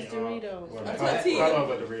ass Dorito. Well, A I tortilla. love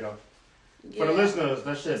a Dorito. Yeah. For the listeners,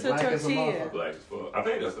 that shit It's a black as a tortilla. motherfucker. Black as fuck. I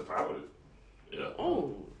think that's the powder. Yeah.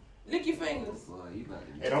 Oh. Lick your fingers.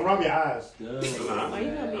 Hey, don't rub your eyes. Nah, Why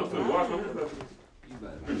you gonna be I'm finna wash my hands after.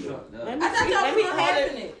 Let I me thought see. y'all Let me was hold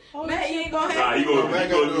having it. it. Hold Matt, it. you ain't gonna Nah, have you it. gonna Matt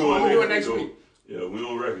do gonna do it it next go. week. Yeah, we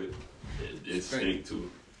on record. It stink too.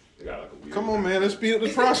 They got like a weird. Come on, man. Let's speed up the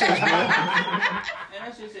process, man. And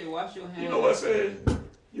I should say, wash your hands. You know what I said?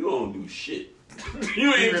 You don't do shit.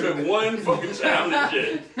 You ain't took one fucking challenge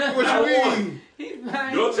yet. What you mean?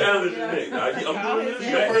 Your challenge is next. I'm doing this.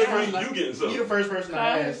 You the first person. You getting You the something. first person Call I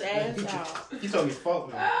his asked. ass out. He told me fuck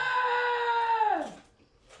me.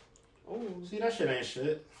 Oh, See, that shit ain't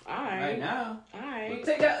shit. all Right right. now. All right.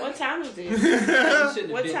 Take that. What time is this?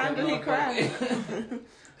 What time did he cry?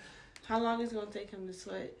 How long is it gonna take him to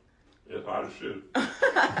sweat? It's hot as shit. The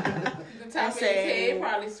top of his say- head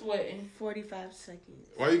probably sweating. 45 seconds.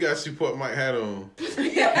 Why you got support Mike hat on?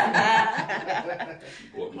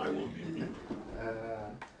 What might want to be me.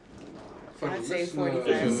 For the I'd say listeners, 45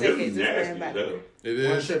 It's seconds. It's nasty. ran back. though. It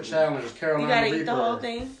One is. chip challenge, Carolina You gotta eat Reaper. the whole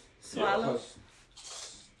thing? Swallow? Plus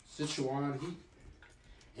Sichuan heat.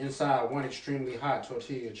 Inside one extremely hot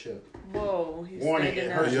tortilla chip. Whoa, he's Warning, it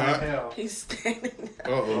standing hurts up. Yeah. like hell. He's standing up.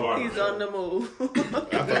 Uh-oh. He's on the move. I thought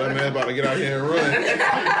that man about to get out here and run.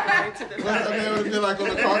 Right to the That man would feel like on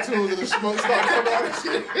the cartoons and the smoke start coming out and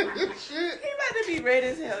shit. He about to be red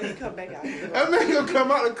as hell. He come back out. That man gonna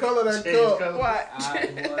come out and color that Change cup. color. Watch.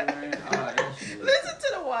 Listen to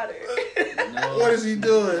the water. What is he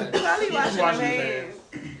doing? Probably He's washing washing his his hands.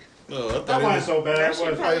 No, I That thought he wasn't was, so bad, That was shit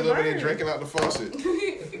it? I thought he was over there burn. drinking out the faucet.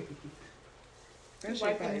 That shit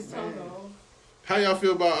Wiping probably his tongue burn. off. How y'all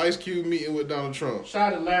feel about Ice Cube meeting with Donald Trump?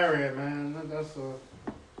 Shout out to Larry, man. That's a.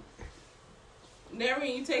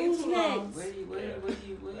 Darren, you taking Who's too long. next? What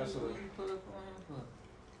you That's pull a- up on him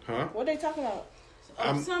for? Huh? What they talking about?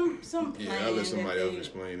 I'm- Some plan. Yeah, I'll let somebody that else they-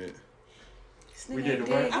 explain it. This We nigga did the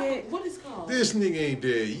dead work. yet? What is it called? This nigga ain't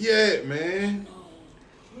dead yet, man.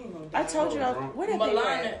 I told you. Where did they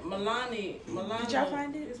at? Melania. Did y'all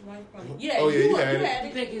find it? His wife probably. Yeah, Oh, yeah, you had you it. had You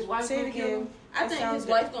it. think his wife Say it gonna kill again. him? I think his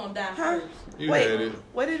wife gonna die Huh? first. You Wait, had it.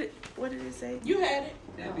 What did it say? You had it.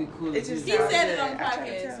 That'd be cool. It just He sounds said it good. on the I tried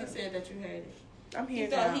to podcast. tell He him. said that you had it. I'm He here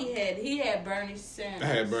thought now. he had Bernie Sanders. I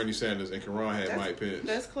had Bernie Sanders and Karan had That's- Mike Pence.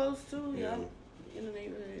 That's close too, Yeah. y'all. In the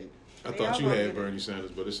neighborhood. I They thought all you gonna had get it. Bernie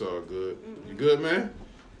Sanders, but it's all good. You good, man?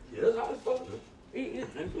 Yeah, it's hot as fuck. You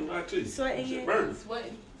Ain't gonna lie to you. sweating Shit yet? burning.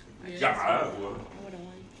 Sweating. Got my eyes water. I would've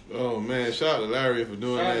won. Oh man, shout out to Larry for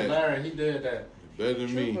doing Shout out to that. Larry, he did that. Better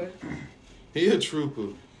than me. Trooper. He a trooper.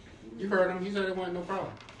 You heard him. He said it wasn't no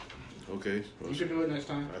problem. Okay. Well, You should do it next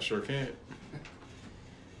time. I sure can.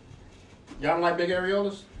 Y'all don't like big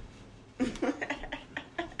areolas?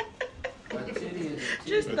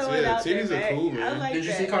 Just throw it out titties there, are cool, man. man. I like Did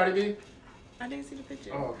you that. see Cardi B? I didn't see the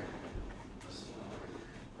picture. Oh, okay.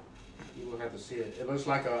 You will have to see it. It looks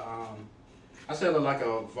like a I said it looked like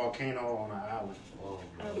a volcano on an island.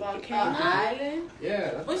 A volcano island?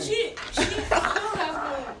 Yeah, that's But she still has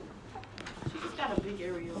a. She's got a big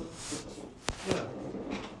areola. Yeah.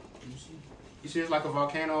 You see, it's like a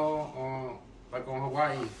volcano on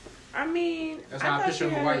Hawaii. I mean, That's I how I thought picture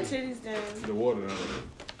she had Hawaii. her titties down. The water down there.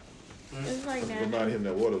 It's like that. Remind him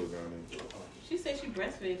that water was down there. She said she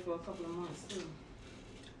breastfed for a couple of months too.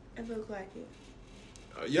 It looked like it.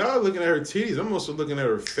 Y'all looking at her titties. I'm also looking at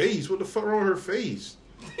her face. What the fuck wrong with her face?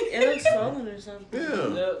 It looks swollen or something.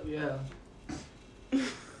 Yeah. Yeah.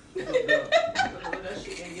 That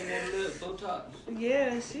shit ain't getting that lip Botox.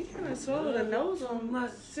 Yeah, she kind of swallowed her nose on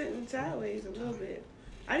sitting sideways a little bit.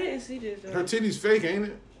 I didn't see this though. Her titties fake, ain't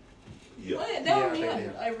it? Yeah. Well, that don't mean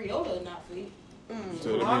her areola not fake.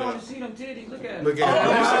 So I want to see them titties. Look at Look it.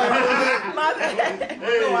 at My bad.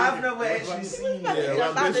 No, I've never actually seen that. Yeah,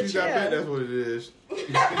 well, I bet that's what it is.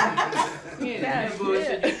 Yeah, that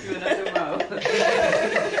bullshit you spewing out your mouth.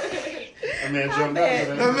 That man jumped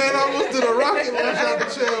up. That man almost did a rocket launch out the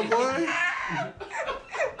chair, boy.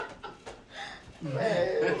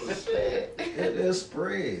 Man, shit. That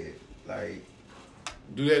spread. Like,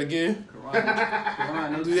 do that again.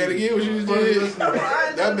 Quran, Do that again. What you just did?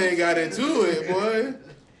 That man got into it, boy.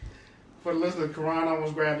 For the listener, Karan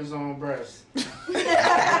almost grabbed his own breast.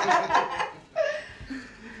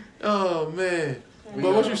 Oh man.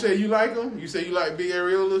 But what you say? You like them? You say you like big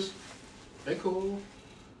areolas? They cool.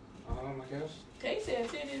 I guess. They said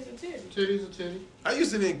titties are titties. Titties are titty. I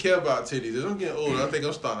used to didn't care about titties. As I'm getting older, I think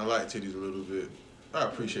I'm starting to like titties a little bit. I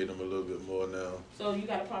appreciate them a little bit more now. So you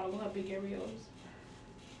got a problem with her big areolas?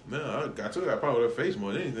 Man, I got a problem with her face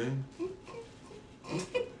more than anything. I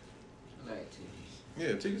like titties.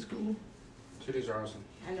 Yeah, titties cool. Titties are awesome.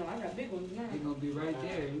 I know, I got big ones now. They gonna be right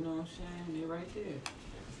there. You know what I'm saying? They right there.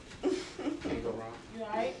 Can't go wrong. You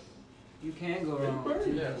alright? You can go wrong.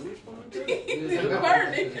 Burn. Yeah. It's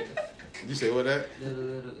burning. You say what that?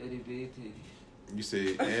 Little itty bitty titties. You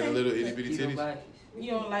say and little itty bitty You don't titties? like-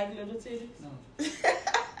 You don't like little titties? No.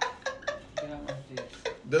 Get out my titties.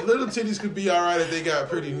 The little titties could be alright if they got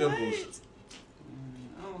pretty nipples.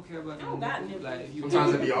 I don't care about I don't got nipples. Like, you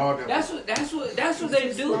Sometimes it be all them. That's what they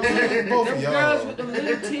do. Both Them of girls y'all. with them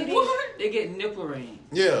little titties, they get nipple ring.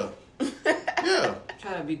 Yeah. Yeah.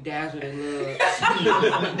 Try to be dazzled and love.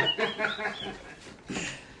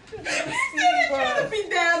 Trying to be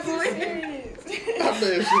dazzling. I bet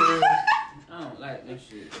shit. I don't like that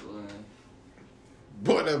shit, boy.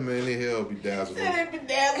 Boy, that man in hell be dazzled. Said they be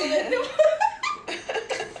dazzling.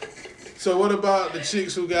 So what about the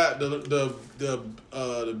chicks who got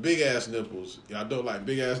the big ass nipples? Y'all don't like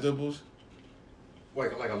big ass nipples?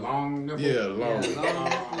 Like a long nipple? Yeah, long.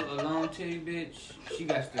 Yeah, a long titty bitch. She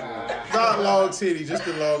got to Not long titties, just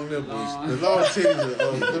the long nipples. Long. The long titties are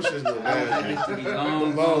them shit's no bad.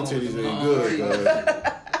 Them long titties ain't good, man.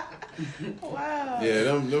 Wow. Yeah,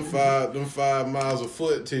 them 5 miles a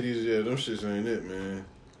foot titties, yeah, them shits ain't it, man.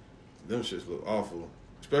 Them shits look awful.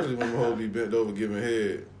 Especially when the whole be bent over giving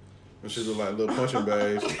head. Them shits look like little punching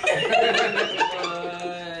bags.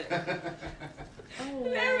 Oh,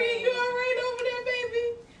 Larry, you alright over there, baby?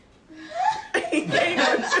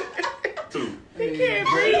 Two. He can't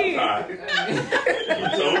breathe. My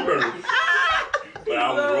tongue burns. But I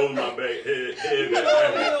was rolling my back head back.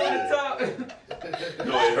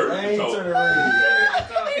 No, it hurt I to ain't talk. turning around.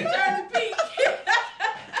 He trying to peek.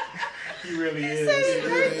 He really is.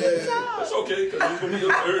 That's okay, because it's going to be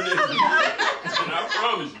your turn next week. And I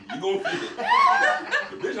promise you going to feel it.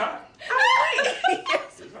 The bitch hot.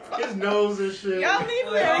 His nose and shit. Y'all leave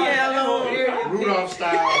Larry alone. Rudolph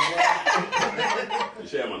style.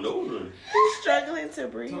 She had my nose running. He's struggling to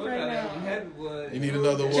breathe right now. You need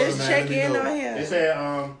another water, Just man. check Let me in know. on him. They said,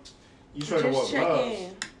 you trying to walk Just check gloves.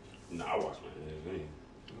 in. Nah, I wash my hands.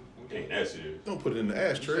 Ain't that serious. Don't put it in the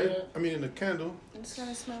ashtray. I mean in the candle. It's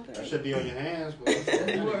gonna smell That good. should be on your hands, but I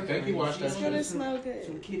think you wash that It's gonna shit. smell Some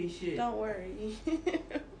good. kitty shit. Don't worry. You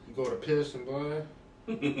go to piss and boy.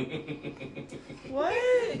 What?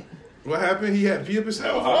 What happened? He had to pee up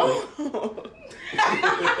himself. Oh.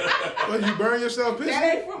 What, you burn yourself pissing? That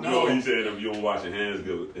ain't from No, he said if you don't wash your hands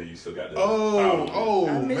good, and you still got the Oh,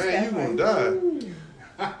 I missed man, you that gonna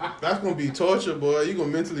die. That's gonna be torture, boy. You gonna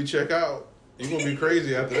mentally check out. You gonna be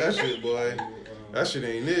crazy after that shit, boy. That shit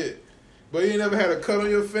ain't it. But you ain't never had a cut on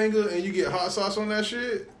your finger and you get hot sauce on that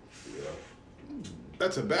shit?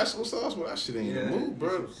 That Tabasco sauce, well, that shit ain't in the mood,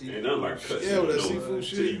 bro. Ain't nothing like cut. Yeah, with that seafood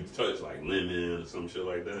shit. Till you touch like lemon or some shit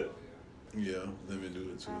like that. Yeah, lemon do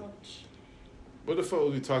it too. What the fuck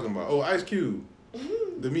was we talking about? Oh, Ice Cube.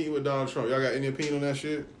 The meeting with Donald Trump. Y'all got any opinion on that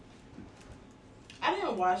shit? I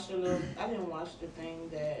didn't watch the thing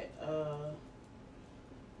that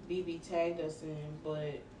BB tagged us in,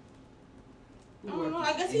 but I don't know.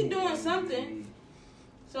 I guess he's doing something.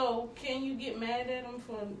 So can you get mad at him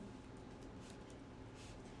for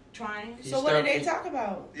trying? So what did they talk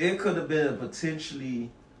about? It could have been a potentially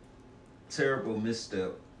terrible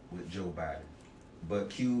misstep with Joe Biden, but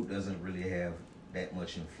Cube doesn't really have that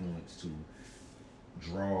much influence to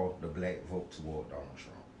draw the black vote toward Donald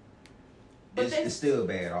Trump. It's still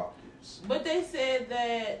bad optics. But they said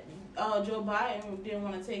that Joe Biden didn't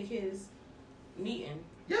want to take his meeting.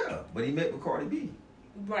 Yeah, but he met with Cardi B.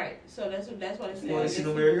 Right. So that's what they said. Well, see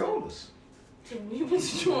no mariolas. He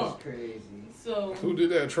was Trump. That's crazy. So who did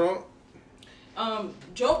that? Trump.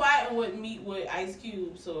 Joe Biden would meet with Ice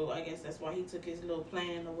Cube, so I guess that's why he took his little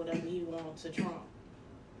plan or whatever he wanted to Trump.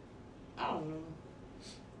 I don't know.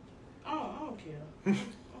 I don't care.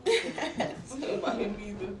 I don't care about him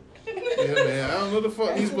either. Yeah, man. I don't know the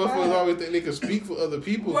fuck these motherfuckers always think they can speak for other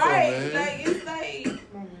people right, for, man. Like, it's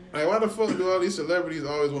like why the fuck do all these celebrities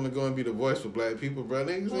always want to go and be the voice for black people, bro?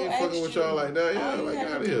 Niggas ain't fucking with y'all like that. Yeah, like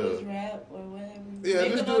out of here. Rap or whatever. Yeah,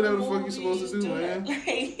 just do whatever the fuck you supposed to do, man.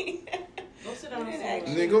 Go sit down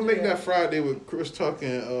And then go make that Friday with Chris Tucker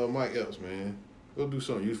and Mike Epps, man. Go do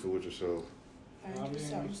something useful with yourself. I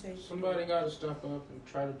mean, somebody got to step up and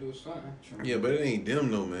try to do something. Yeah, but it ain't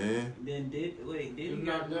them though, man. Then did he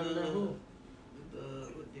not them? Who?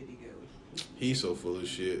 What did he go? He's so full of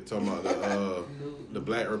shit. Talking about the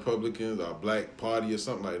black Republicans or black party or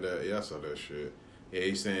something like that. Yeah, I saw that shit. Yeah,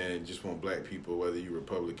 he's saying just want black people, whether you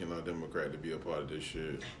Republican or Democrat, to be a part of this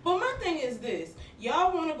shit. But my thing is this.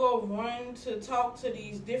 Y'all want to go run to talk to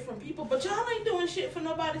these different people, but y'all ain't doing shit for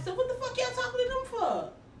nobody. So what the fuck y'all talking to them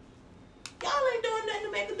for? Y'all ain't doing nothing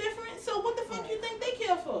to make a difference. So what the fuck you think they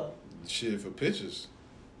care for? Shit for pictures.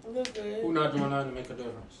 Look good. Who not doing nothing to make a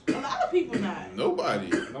difference? A lot of people not. Nobody.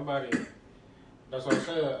 That's what I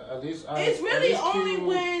said. At least it's really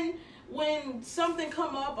only when something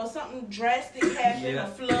come up or something drastic happen, a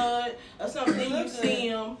flood or something, you see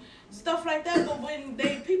them, stuff like that. But when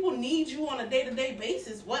people need you on a day-to-day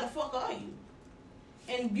basis, where the fuck are you?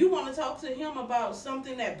 And you want to talk to him about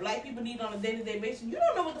something that black people need on a day-to-day basis, you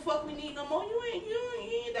don't know what the fuck we need no more. You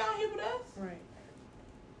ain't down here with us. Right.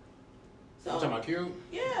 So, you talking about Cube?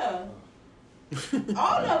 Yeah.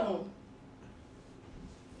 All of them.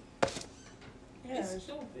 Yeah, it's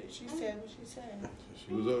stupid. She said what she said.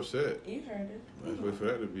 She was upset. You heard it. Let's wait for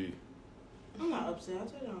that to be. I'm not upset. I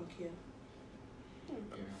told you I don't care.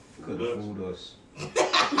 Could have fooled us.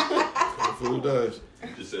 Fooled us.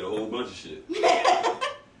 Just said a whole bunch of shit.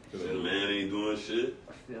 Said the man ain't doing shit.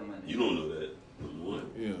 You don't know that.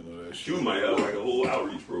 You don't know that shit. You might have like a whole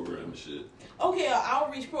outreach program and shit. Okay, an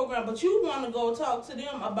outreach program, but you want to go talk to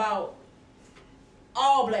them about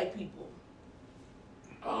all black people.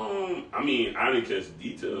 I mean, I didn't catch the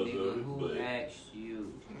details of it, Who but asked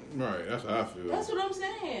you? Right, that's how I feel. That's what I'm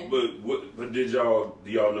saying. But do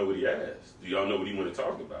y'all know what he asked? Do y'all know what he want to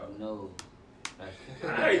talk about? No.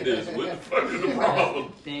 Alright, this. What the fuck is the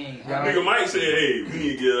problem? Thing. Nigga Mike said, hey, we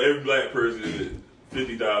need to give every black person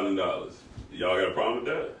 $50,000. Y'all got a problem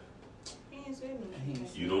with that? He didn't say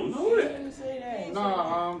that. You don't know that. He didn't say that.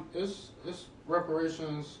 No, it's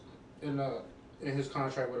reparations in his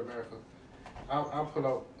contract with America. I'll pull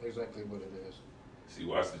out exactly what it is. See,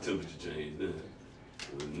 watch the temperature change then.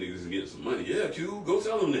 When niggas get some money, yeah, Q, go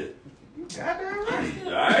tell them that. Goddamn right.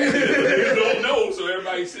 Alright? Niggas don't know, so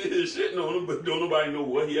everybody sitting here shitting on him, but don't nobody know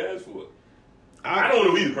what he asked for. I don't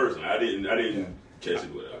know either person. I didn't catch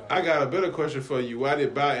it with her. I got a better question for you. Why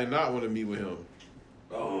did Biden not want to meet with him?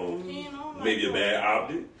 Maybe a bad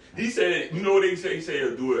optic. He said, you know what they say? He said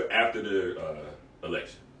he'll do it after the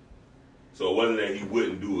election. So it wasn't that he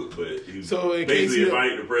wouldn't do it, but he basically, if I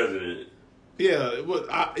ain't the president. Yeah,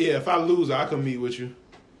 if I lose, I can meet with you.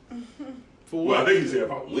 For what? Well, I think he said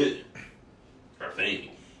if I win. I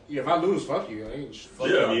think. Yeah, if I lose, fuck you. I ain't fuck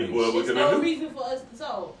yeah, I mean, well, what can I do? No reason for us to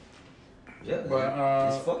talk. Yeah, but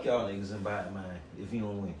just fuck y'all niggas and buy mine if you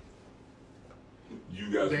don't win. You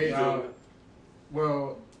guys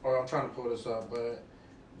I'm trying to pull this up, but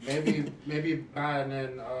maybe Biden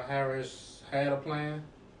and Harris had a plan,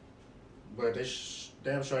 but they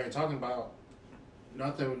damn sure ain't talking about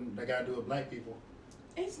nothing that got to do with black people.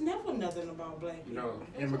 It's never nothing about black people. You know,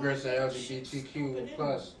 immigrants and LGBTQ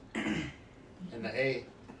plus, and the A,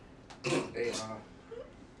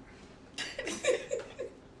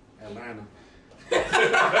 Atlanta.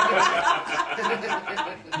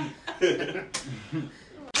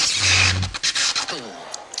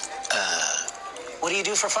 What do you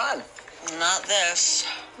do for fun? Not this.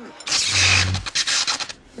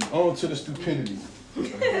 On to the stupidity.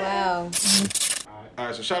 Wow. All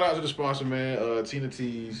right, so shout out to the sponsor, man. Tina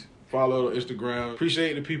T's. Follow on Instagram.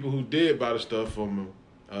 Appreciate the people who did buy the stuff from them.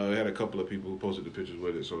 We had a couple of people who posted the pictures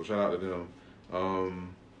with it, so shout out to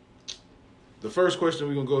them. The first question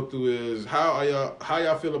we're gonna go through is how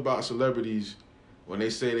y'all feel about celebrities when they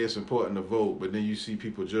say they're supporting the vote, but then you see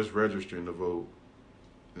people just registering to vote,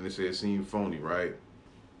 and they say it seemed phony, right?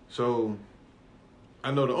 So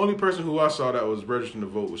I know the only person who I saw that was registering to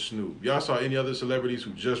vote was Snoop. Y'all saw any other celebrities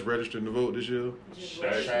who just registered to vote this year?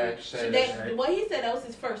 Shaq. Well, he said that was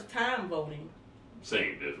his first time voting.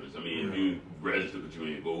 Same difference. I mean, if you register but you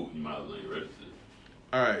ain't vote, you might as well ain't register.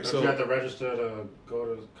 All right, so you have to register to go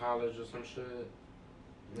to college or some shit.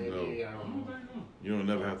 Maybe no. I don't know. You don't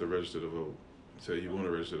never have to register to vote. So you want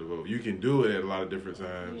to register to vote. You can do it at a lot of different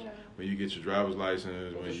times. Yeah. When you get your driver's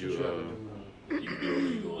license, when you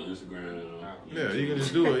you go on Instagram. Yeah, you can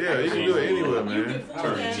just do it. Yeah, you can do it anywhere, man.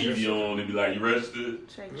 Turn the TV on and be like, you registered?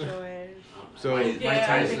 Check your ass. So Mike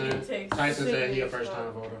Tyson said he a first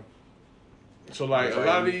time voter. So like a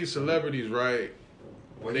lot of these celebrities, right?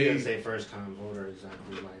 Well, they didn't say first time voter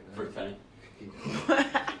exactly like that. First time.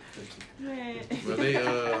 But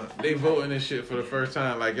they voting and shit for the first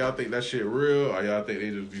time. Like y'all think that shit real, or y'all think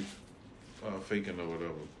they just be faking or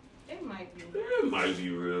whatever? It might be. It might be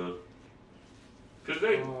real. Cause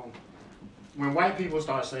they. When white people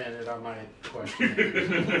start saying it, I might question it.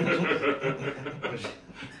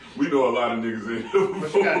 We know a lot of niggas in here.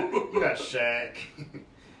 But you got Shaq,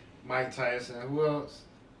 Mike Tyson. Who else?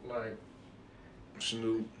 Like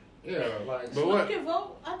Snoop. Yeah, like. But what? Can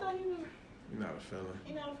vote? I thought he was. You're not a felon.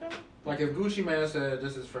 You're not a felon? Like if Gucci Mane said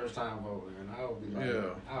this is first time voting, I would be like,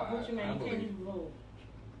 Gucci Mane can't even vote.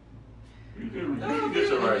 You get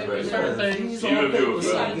your rights back. Certain things.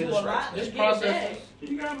 This process.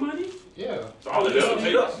 You got money? Yeah. It's all it ever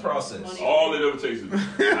takes. All it ever takes is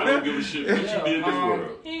I don't give a shit what you did in this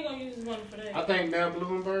world. He ain't gonna use his money for that. I think Mayor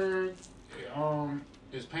Bloomberg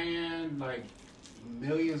is paying like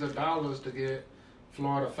millions of dollars to get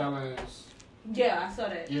Florida felons. Yeah, I saw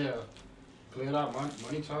that. Yeah. Cleared out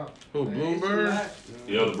money talk. Who, Bloomberg?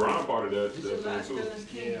 Yeah, the Brown part of that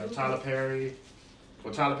too. Yeah, Tyler Perry.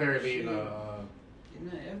 Well, Tyler Perry leading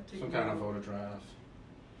some kind of voter drive.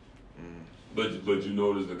 But you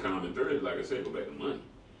notice the common thread, like I said, go back to money.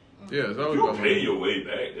 Yeah, it's always you about pay money. your way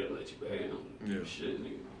back, they'll let you back. Yeah. Shit,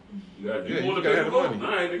 nigga. You Yeah, want you to pay gotta the vote? have the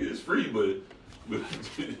money. Nah, nigga, it's free, but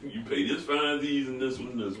you pay this fine, these, and this one,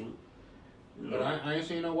 and this one. You know? But I ain't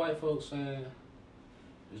seen no white folks saying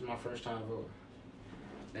this is my first time voting.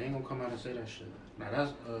 They ain't gonna come out and say that shit. Now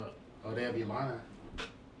that's they'll be lying.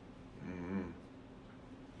 Mm-hmm.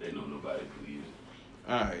 They know nobody believes it.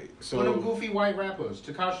 Alright, so one of them goofy white rappers,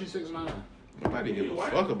 Tekashi 6ix9ine. Nobody give a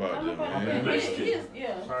fuck about them, man.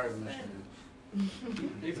 Yeah. Sorry, Michigan.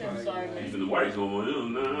 Sorry, Even the whites don't want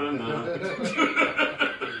him. Nah.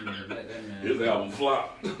 His album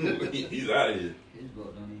flop. He's out of here. His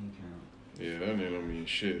vote don't even count. Yeah, that nigga don't mean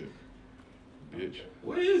shit, bitch.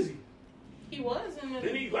 Where is he? He was in the.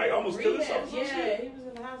 Didn't he like almost kill himself? Yeah, he was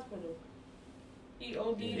in the hospital. He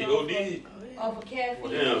OD'd. He OD'd? Off of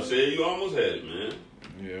caffeine. Damn, said you almost had it, man.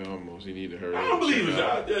 Yeah, almost. He need to hurry. I don't believe it's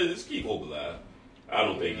out there. Just keep hope alive. I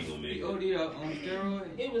don't think he's gonna make it. OD on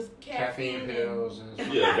steroids? It was caffeine pills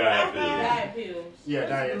and yeah, diet pills. Diet pills. Yeah,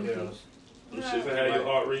 diet pills. Them shits that had your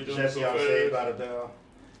heart rate doing Jesse so all fast. saved by the bell.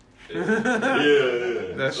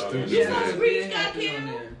 Yeah. That's stupid. You saw Screech got killed?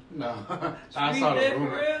 No. I saw the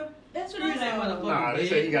rumor. That's what I saw. Nah, they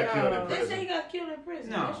say he got killed in They prison. say he got killed in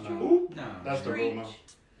prison. No, That's true. Who? No. That's the rumor.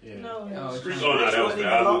 Yeah. No. Screech on that else.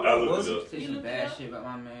 I looked it up. Say some bad shit about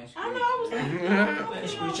my man. I know. I was like,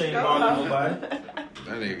 Screech ain't bothering nobody.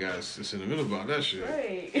 That nigga got us in the middle about that shit.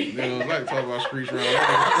 Right. They don't like to talk about Screech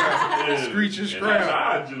around. Screech and And that's Scrap.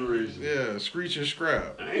 our generation. Yeah, Screech and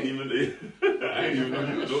Scrap. I ain't even know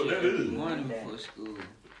what that is. Morning before school.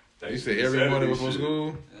 You say every morning before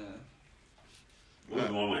school? What was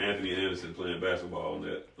the one with Anthony Anderson playing basketball on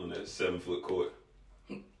that 7-foot court?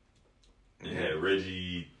 And had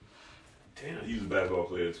Reggie. Damn, he was a basketball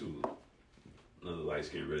player too. Another light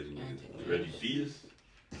skinned Reggie nigga. Reggie Theus.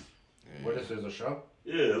 What, this is a show?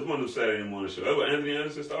 Yeah, it was one of the Saturday morning shows. That's what Anthony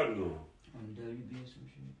Anderson started on. On WB or some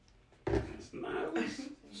shit. It's not.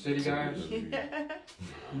 City Guys?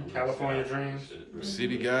 California Dreams?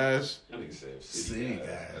 City Guys? That nigga said City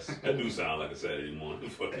Guys. That do sound like a Saturday morning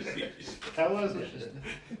fucking series. That was it.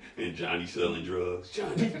 And Johnny selling drugs.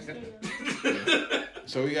 Johnny.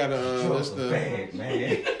 So we got a listener. Bag,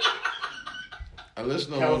 man. A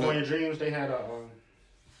listener. California Dreams. They had a.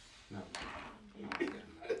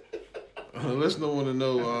 A listener want to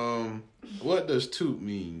know what does toot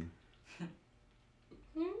mean?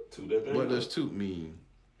 Toot that thing. What does toot mean?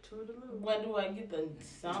 What do I get the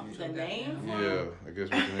name from? Yeah, I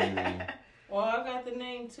guess what the name mean. Well, I got the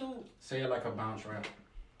name too. Say it like a bounce rap.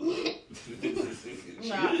 Nah, I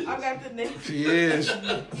got the name. She is.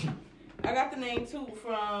 I got the name too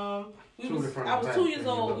from. I was 2 years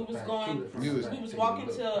old. We was walking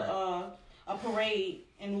to a parade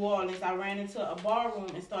in New Orleans. I ran into a bar room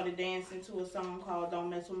and started dancing to a song called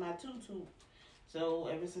 "Don't Mess With My Tutu." So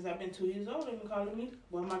ever since I've been 2 years old, they've been calling me.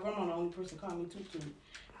 Well, my grandma the only person called me Tutu,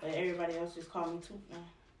 but everybody else just call me Toot now.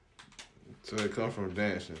 So it come from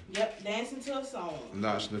dancing. Yep, dancing to a song.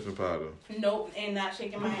 Not sniffing powder. Nope, and not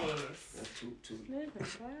shaking my ass. That's Toot.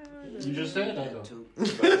 You just said that though. You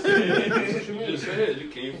just said you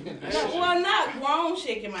can't. Well, not grown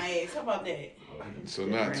shaking my ass. How about that? So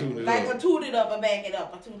not tooting it Like up. a toot it up, a back it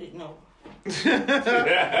up, a toot it no.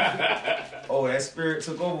 Oh, that spirit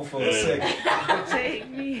took over for a second. Take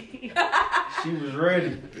me. She was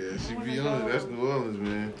ready. Yeah, she be on it. That's New Orleans,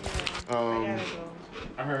 man.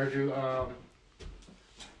 I heard you.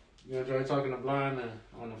 You enjoy talking to blind man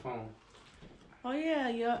on the phone. Oh yeah,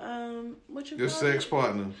 your what you Your call sex it?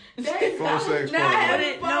 partner. Phone sex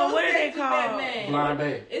partner. What are they called? Blind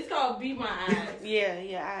babe. It's called Be My Eyes. Yeah,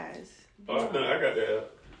 your eyes. Oh, no, I got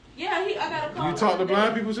that. Yeah, I got a call. You talk to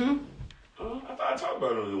blind people too? I thought I talked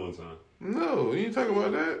about it on there one time. No, you didn't talk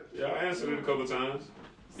about that. Yeah, I answered it a couple times.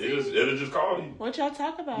 It'll just call you. What y'all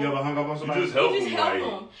talk about? You ever hung up on somebody? You just help You just help them.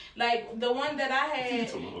 him. Like the one that I had,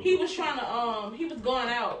 he was trying to he was going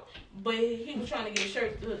out, but he was trying to get a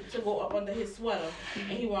shirt to go up under his sweater,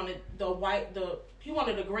 and he wanted the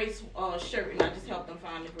gray shirt, and I just helped him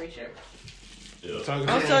find the gray shirt. Yeah. Oh, so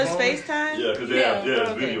it's FaceTime? Yeah, because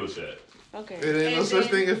it's video chat. Okay. It ain't no such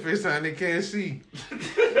thing as FaceTime. They can't see.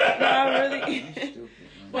 Not really.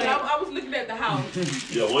 But I was looking at the house.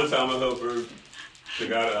 Yeah, one time I helped her pick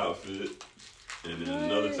out an outfit, and then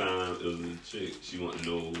another time it was a chick. She wanted to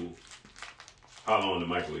know how long the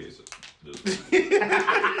microwave is. That's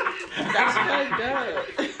fucked up.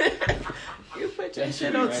 You put your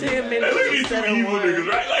shit on 10 minutes instead of 1. Niggas,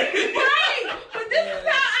 right? Right, but this is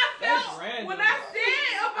how I felt when I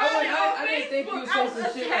said about it on I didn't think you Facebook. would say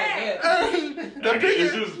some shit like that. The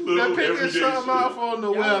picking something off on the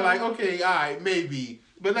well, like, okay, all right, maybe.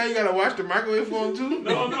 But now you gotta watch the microwave for them too?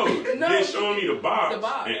 No. They showing me the box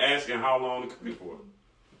and asking how long to cook it for.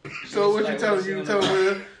 So what you telling you? Tell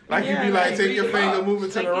them like you be like, take your finger, move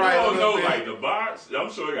it to the right. No, like the box.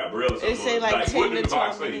 I'm sure it got braille or something. It say like 10 wouldn't to the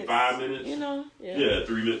box 12 say minutes. 5 minutes? You know? Yeah,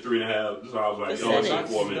 3 minutes, 3.5. So I was like, it's like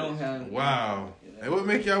 4 minutes. Wow. And what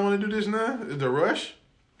make y'all want to do this now? Is the rush?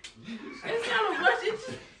 It's not a rush.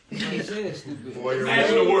 It's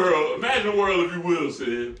Imagine the world, if you will,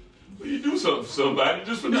 said, well, you do something for somebody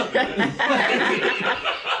just for nothing.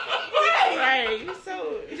 Right. So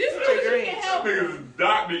this person can help. Niggas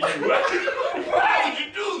doctor you. Why did you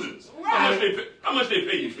do this? How much they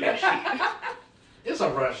pay you for that shit? It's a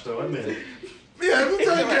rush though, admit it. Yeah, let's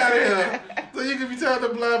tell you out of here. So you can be telling the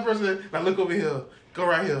blind person, now look over here, go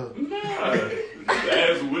right here.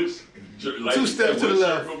 Ask which. Like, 2 steps to the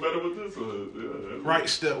left. Go better with this one. Yeah. Right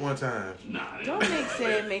step 1 time. Nah. don't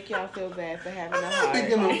make y'all feel bad for having a I'm not heart.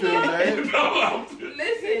 thinking them feel bad.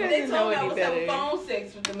 Listen, they told me I was having phone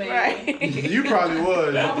sex with the man. Right. You probably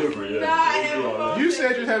was. That's different, yeah. Nah, I having phone You sex.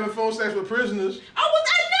 said you was having phone sex with prisoners. I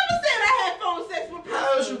never said I had phone sex with prisoners.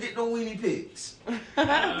 How else you get no weenie pics?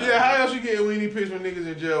 Yeah, how else you get weenie pics when niggas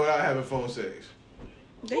in jail without having phone sex?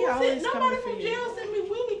 They always Nobody coming for from you. jail send me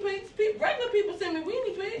weenie pics. Regular people send me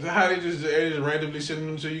weenie pics. So how they just randomly sending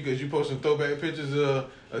them to you because you posting throwback pictures of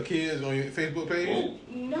kids on your Facebook page? Whoa.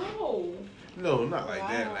 No. No, not like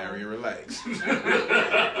that, Larry. Relax. I'm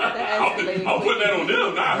putting that on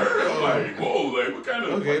them, not her. I'm like, whoa, like, what kind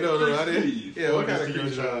of... Okay, no, I didn't. creeps Yeah, what kind of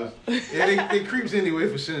creeps are? Yeah, they creeps anyway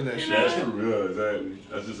for sending that shit. That's true, yeah, exactly.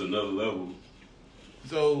 That's just another level.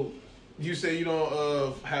 So, you say you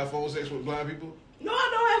don't have phone sex with blind people? No, I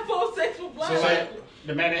don't have phone sex with blind So like, people.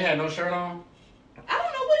 the man that had no shirt on? I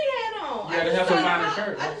don't know what he had on. You had to have to find a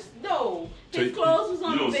shirt. No. So His clothes was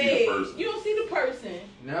on you the don't see the bed. person. You don't see the person.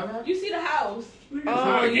 Never? You see the house.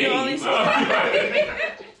 Oh, you only see I'm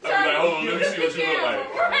like, hold on, let me see what you look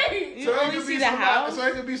like. Right. You only see the house? So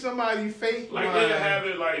it could be somebody fake. Like, they have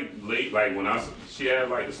it, like, late, like, when she had,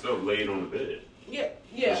 like, the stuff laid on the bed. Yeah.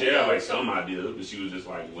 Yeah. She had like some ideas, but she was just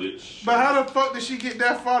like, which? But how the fuck did she get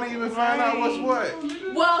that far to even find out what's what?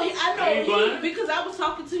 Well, I know because I was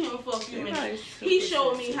talking to him for a few minutes. He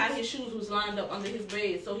showed me how his shoes was lined up under his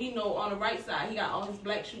bed, so he know on the right side he got all his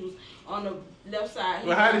black shoes. On the left side.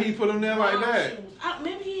 But how did he put them there like that?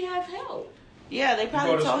 Maybe he have help. Yeah, they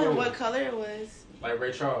probably told him what color it was. Like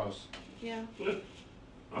Ray Charles. Yeah.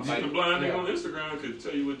 I'm seeing the blind nigga on Instagram could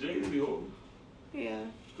tell you what Jay be holding. Yeah.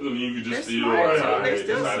 Because I mean, you could just They're feel smart, right. They're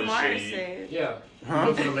still that's smart, how the shade. Yeah. Huh?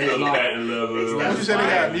 Look at the patent leather. What you said they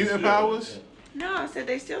got mutant powers? No, I said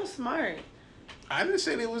they still smart. I didn't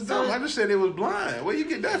say they was dumb. I just said they was blind. Where you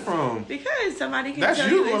get that from? Because somebody can That's tell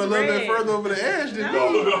you you going a it's little red. bit further over the edge than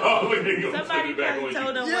No. me. Somebody probably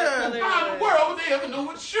told them what color it How in the world would they ever know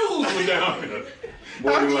what shoes were down there?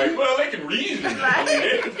 Boy, like, well, they can reason.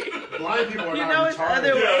 Blind people are You not know it's retarded.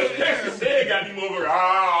 other ways. Texas said got him over.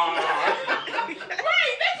 Right,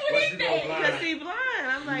 that's what he did. Because he blind.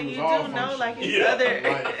 I'm like, you do all know, like, it's Yeah. other...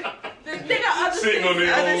 They got other Sitting on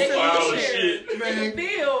their Other own pile of solutions. shit. Man,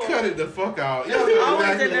 Bill. cut it the fuck out. Y'all There's know always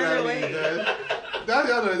exactly what I another mean, way. guys.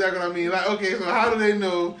 Y'all know exactly what I mean. Like, okay, so how do they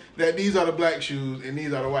know that these are the black shoes and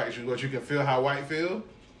these are the white shoes? But you can feel how white feel?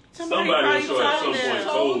 Somebody probably I'm sure at some told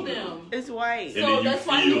point them. told them. It's white. And So then you that's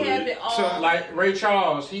why he feel have it. it all. So, like Ray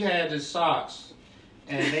Charles, he had his socks,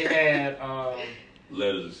 and they had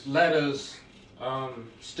letters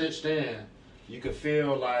stitched in. You could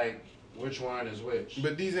feel like which one is which.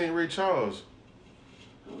 But these ain't Ray Charles.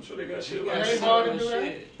 I'm sure they got shit Yeah, like they that. hard to do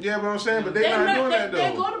that. Yeah, but I'm saying, but They not doing that, They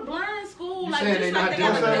though. go to blind school. You Like, saying just they like not they doing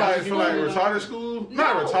got What's a that blind like for like school. retarded school? No.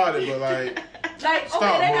 Not retarded, but like Like, stop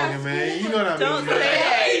okay, they got bugging, man. school You know what I mean? Don't say man.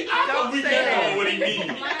 that. Don't We say know that. what he for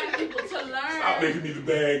means. blind people to Stop learn making me the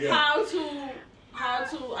bad guy. how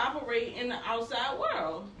to operate in the outside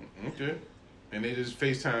world. Okay. And they just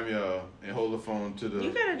FaceTime y'all and hold the phone to the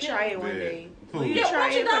You gotta try it one bed. day. Who? Will you Yeah, try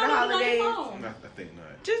watch it it for the download it on your holidays? phone. I think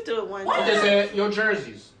not. Just do it one I time. just said your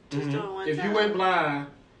jerseys. Just do it one If time. you went blind,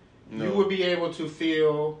 No. you would be able to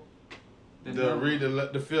feel. The read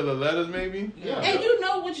the feel the letters maybe? Yeah. And you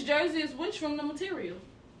know which jersey is which from the material.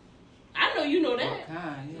 I know you know that.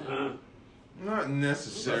 Not That's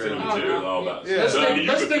necessarily. what material all about. Yeah. Let's So, stick, you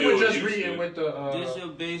let's can stick feel with just you reading shit. with the. This your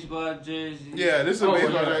baseball jersey. Yeah, this is a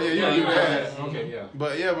baseball jersey. Yeah, you can do that. Okay, yeah.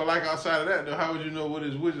 But like outside of that though, how would you know what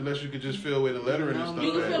is which unless you could just feel where the lettering and stuff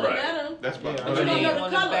You can at? feel Right. it better. That's about Yeah, what You I don't mean. know the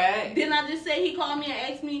On the color. back. Didn't I just say he called me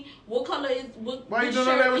and asked me what color is what? Why you which doing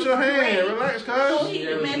all shirt that with is your hand? gray, Relax, So cuz. he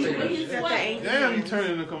can match it with his Got the sweat. ink. Damn, you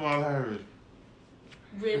turning into Kamala Harris.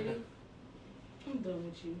 Really? I'm done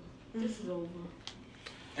with you. This is over.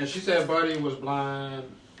 And she said Buddy was blind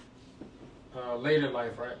late in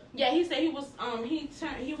life, right? Yeah, he said he was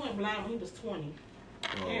he went blind when he was 20.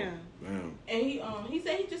 Oh, Yeah. Damn. And he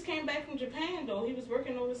said he just came back from Japan though. He was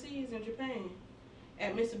working overseas in Japan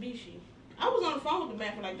at Mitsubishi. I was on the phone with the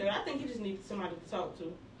man for like 30. I think he just needed somebody to talk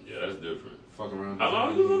to. Yeah, that's different. Fuck around. How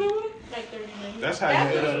long you was on there with him? Like 30 minutes. That's how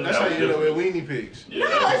you end up. That's how you end up with weenie pics. Yeah, No,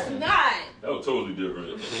 that it's not. was totally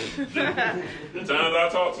different. The times I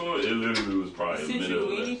talked to him, it literally was probably a Sent minute you of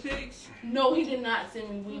that. weenie pics? No, he did not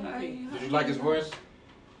send me weenie pics. Did you like his voice?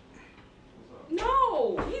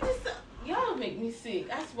 No, he just y'all make me sick.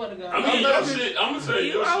 I swear to God. I mean, your shit, I'm gonna say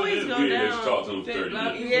You your shit always is go weird that you down. talked to him for 30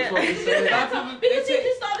 minutes. Yeah. That's what he said. Because he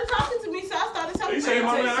just started talking to me, so I started talking He to said, him.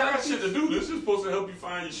 my man, I got shit to do. This is supposed to help you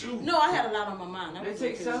find your shoes. No, I had a lot on my mind. I They was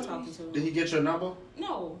take just selfies. talking to Did him. he get your number?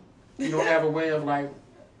 No. You don't have a way of like,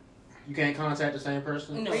 you can't contact the same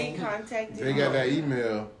person? No. Recontacted. They got that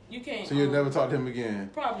email, You can't. so you'll never talk to him again.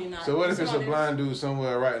 Probably not. So what if it's a Somebody- blind dude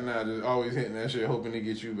somewhere right now that's always hitting that shit, hoping to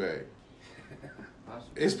get you back?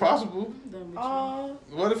 It's possible. I'm done with you. Oh,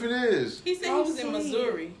 What if it is? He said he was in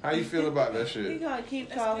Missouri. How you feel about that he shit? gonna keep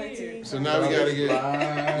That's calling weird. to you. So now we gotta get,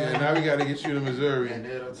 yeah, now we gotta get you to Missouri. And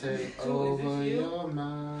it'll take over your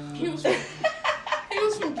mind. He was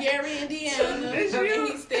from Gary, Indiana, and he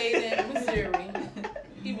stayed in Missouri.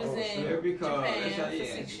 He was in Every car. Japan That's how for you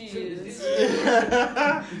 6 act. years.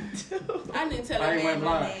 I didn't tell How him he went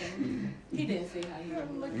my blind? name. He didn't say how he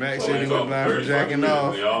went blind. Max So said he we went talked blind for 30 jacking minutes,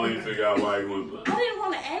 off. and y'all ain't figure out why he went blind. I didn't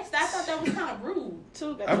want to ask that. I thought that was kind of rude.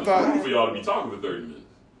 I thought For y'all to be talking for 30 minutes.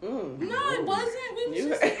 No, it wasn't. We was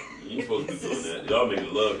just, You ain't supposed to be doing that. Y'all making a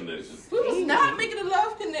love connection. we was not making a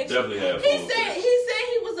love connection. Definitely have He fun. said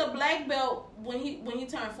he was a black belt when he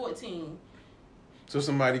turned 14. so.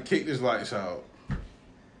 Somebody kicked his lights out.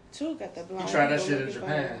 Two got the blind. He tried that people shit in looking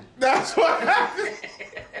Japan. That's what happened.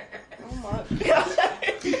 Oh my That's why he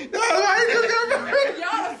just got Y'all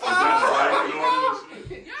the That's why he doing this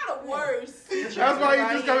shit. Y'all the worst. He tried That's why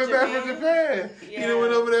he just coming back from Japan. Yeah. He done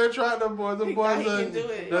went over there and tried them boys. Them He boys thought he can do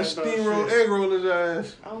it. the steamroll egg roll his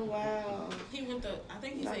ass. Oh wow. He went to, I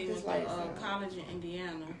think he said he went to college in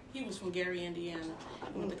Indiana. He was from Gary, Indiana.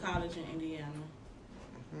 He went to college in Indiana.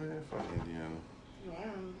 Man, fuck Indiana. Wow.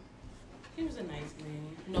 He was a nice man.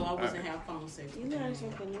 No, I wasn't having phone sex. You learn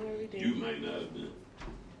something new every day. You might not have been.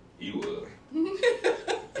 He was.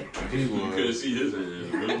 He You was. couldn't see his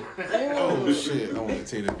hands, bro. Oh shit! I want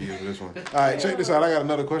to take the view of this one. All right, check this out. I got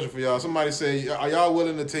another question for y'all. Somebody say, are y'all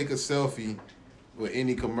willing to take a selfie with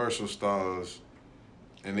any commercial stars?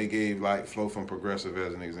 And they gave like Flo from Progressive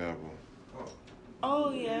as an example.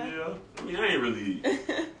 Oh yeah. Yeah. I mean, I ain't really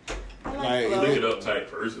I Like, look it up type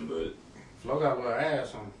person, but Flo got a little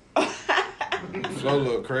ass on. Flo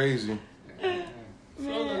look crazy. Man,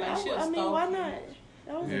 I mean, why not?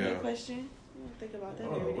 That was a Yeah. good question. I don't think about that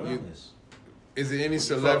every day. Is there any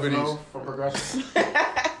celebrities? Flo from Progressive.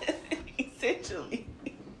 Essentially,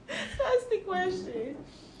 that's the question.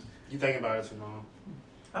 You think about it too long.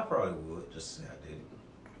 I probably would just say I did it.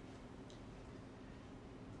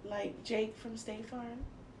 Like Jake from State Farm.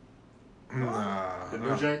 Nah, The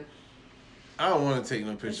new Jake? I don't want to take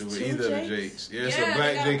no picture It's with two either of the Jakes? Jakes. Yeah, it's Yeah, a they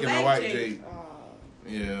black got a Jake and a black white Jake. Jake.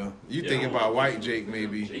 Yeah, you Yeah, thinking I about want white to Jake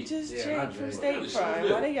maybe? Just Yeah, Jake not from Jake. State Farm.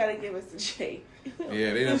 Why they gotta give us the Jake?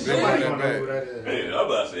 Yeah, they done Somebody brought gonna know that who back. that is. man, I'm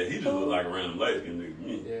about to say he just look like a random light skinned nigga to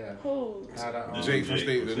me. Yeah. Who? Jake from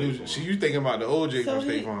State, the new. See, you thinking about the old Jake So from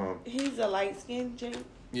State Farm? he's a light skinned Jake.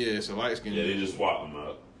 Yeah, it's a light skin. Yeah, they just swapped him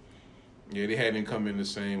out. Yeah, they had him come in the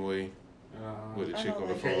same way with the I chick don't on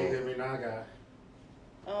the like Can't you phone. hear me now, guy?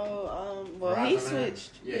 Oh, well, Verizon he man.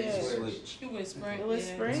 switched. Yeah, he switched. He went Sprint. It was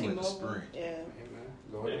yeah, Sprint. T-Mobile. Sprint. Yeah. Hey, man.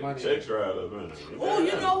 Go with the Yeah, money. checks right up, man. Oh,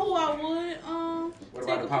 you know who I would What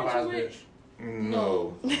take about a the Popeyes picture bitch?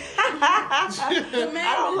 No. The man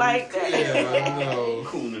I don't like that. Yeah, no.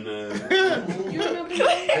 Cooning ass. You remember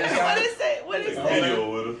that? What is it? What Take is a it?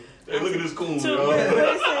 video with her. Hey, look at this coon, What y'all. did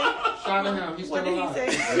it say? Shout out to him. He's What still did he alive.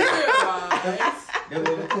 say? Them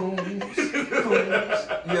little coons.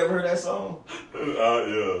 You ever heard that song?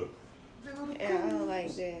 Yeah. Yeah, I don't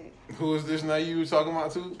like that. Who is this now you were talking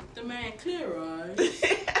about too? The man Clear Eyes.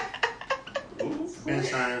 Ben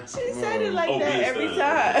Stein. She said it like that Ben every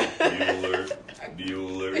Stein. time.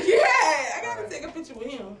 Bueller. Yeah, I gotta take a picture with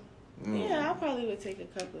him. Yeah, I probably would take a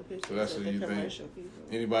couple of pictures So that's of what the you think. commercial people.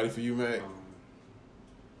 Anybody for you, Mac?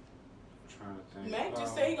 Trying to think. Mac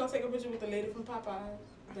just said he gonna take a picture with the lady from Popeyes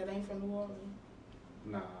that ain't from New Orleans.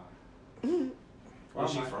 Nah.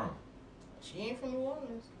 Where's she from? She ain't from New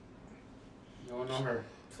Orleans. You don't know her.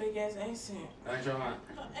 Fake ass accent. That ain't your aunt.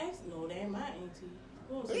 Her accent? No, that ain't my auntie.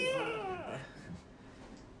 Who was it?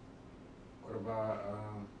 What about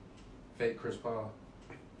fake Chris Paul?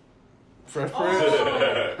 Fresh Oh.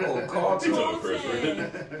 Prince? Oh, Carlton. He took Fresh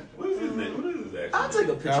Prince. What is his name? What is his actual I'll take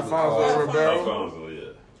a picture with Alfonso Carlton. Ribeiro? Alfonso, yeah.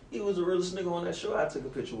 He was the realest nigga on that show. I took a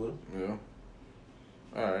picture with him.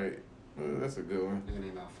 Yeah. Alright. Well, that's a good one. Nigga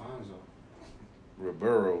named Alfonso.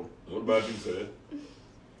 Ribeiro. What about you, Seth?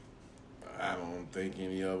 I don't think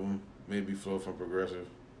any of them. Maybe Flo from Progressive.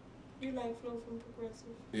 You like Flo from Progressive?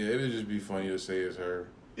 Yeah, it'd just be funny to say it's her.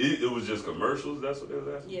 It was just commercials, that's what they was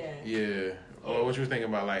asking? Yeah. Yeah. Oh, what you was thinking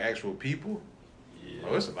about, like actual people? Yeah.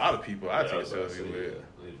 Oh, it's a lot of people I take a was about to selfie say, with. Wait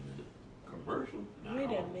a minute. Commercial? No. Wait a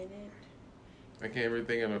minute. I can't really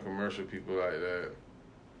think of no commercial people like that.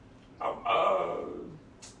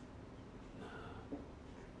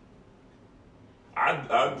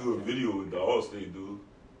 I do a video with the Allstate dude.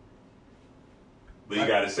 But you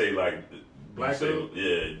gotta say like Black dude?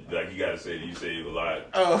 Yeah, like you gotta say that you save a lot.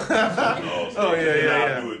 Oh. Oh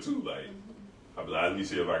yeah. I'll do it too. Like I'll be like, let me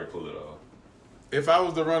see if I can pull it off. If I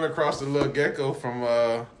was to run across the little gecko from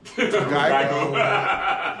Geico,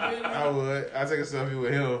 I would. I'd take a selfie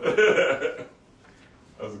with him.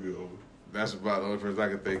 That's a good one. That's about the only person I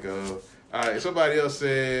can think of. All right, somebody else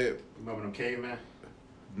said, Remember them cavemen?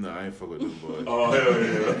 no, I ain't fuck with them boys. Oh hell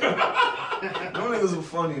yeah. Them niggas were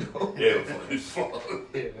funny though. Yeah, funny as fuck.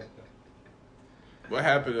 Yeah. What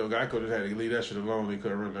happened though? Geico just had to leave that shit alone. They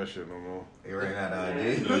couldn't run that shit no more. They ran out of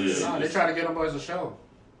ideas. No, they try to get them boys a show.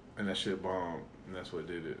 And that shit bombed. And that's what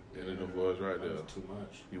did it. And then them boys right there. That was too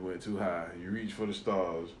much. You went too high. You reached for the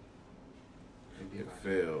stars. It'd be It like,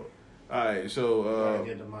 failed. All right, so gotta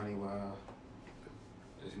get the money while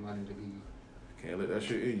there's money to be. can't let that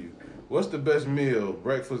shit in you. What's the best meal?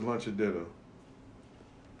 Breakfast, lunch, or dinner?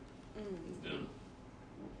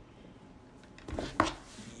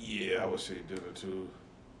 Yeah, I would say dinner too.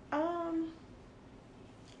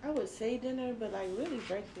 I would say dinner, but like really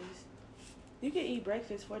breakfast. You can eat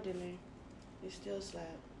breakfast for dinner. It still slap.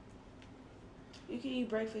 You can eat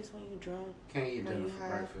breakfast when you're drunk. Can't eat when dinner you for high.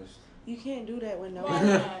 breakfast. You can't do that with no Why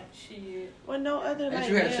other. not? Shit. With no other Ain't like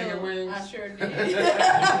you had meal. chicken wings? I sure did.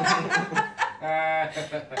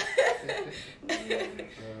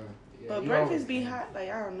 But breakfast be hot. Like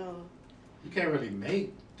I don't know. You can't really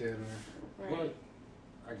make dinner. Right. What?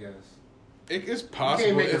 I guess. It's You possible.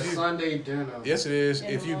 can't make a if you, Sunday dinner. yes, it is. In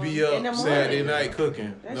If the you be morning. In up the Saturday morning. night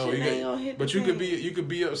cooking, That no, shit you ain't gonna hit but the you same. could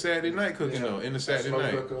be up Saturday night cooking though in the Saturday Slow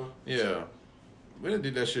night. cooker. Yeah, we done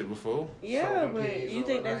did that shit before. Yeah, Salt and but peas you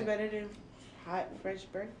think that's overnight. better than hot fresh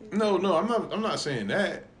breakfast? No, I'm not saying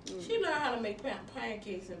that. She learned how to make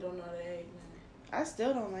pancakes and don't know the egg. I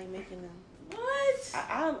still don't like making them. What?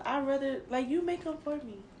 I rather like you make them for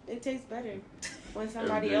me. It tastes better when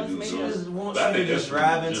somebody Every day else do makes She something. just them. wants I you to think just that's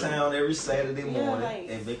drive in really town every Saturday Yeah, morning like-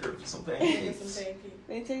 and make her some Get pancakes. some pancakes.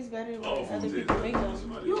 They taste better when All other foods people is make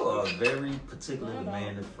them. You are a very particular No, no.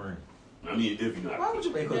 demanding friend. I mean, if you're not. Why would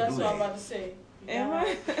you make her That's do what I'm that? about to say. Am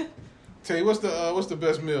I? Tell you what's the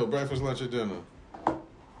best meal? Breakfast, lunch, or dinner? I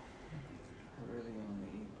really want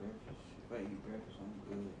to eat breakfast. If I eat breakfast, I'm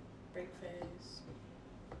good. Breakfast.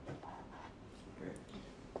 Breakfast.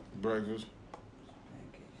 Breakfast.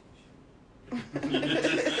 Pancakes and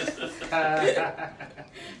shit.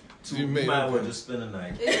 So You you made might up as well one. just spend a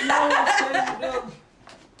night. It's not crazy though.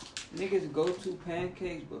 Niggas go to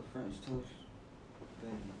pancakes, but French toast.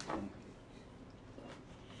 Better than pancakes.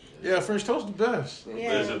 Yeah, French toast the best. But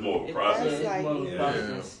it's just more of a It- process. That's like- more of a yeah.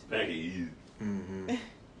 process. Pancake easy. Mm-hmm.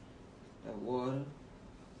 That water.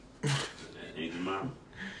 Ain't your mama.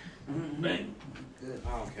 Mm-hmm. Bang. Good.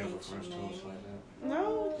 I don't care for French toast like that.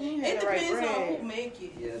 No, you It had the right depends on bread. who make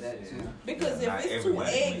it. Yeah, that too. Because Not if it's too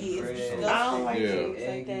everybody make eggy, it's bread. disgusting. I don't like Yeah. cakes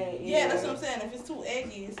like that. Yeah, that's what I'm saying. If it's too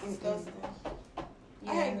eggy, it's disgusting.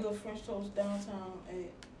 Yeah. I had good French toast downtown at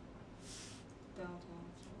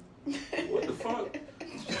downtown. What the fuck?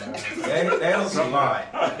 That was a lot.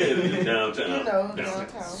 I had it in downtown. You know,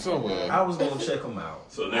 downtown. Somewhere. I was gonna check them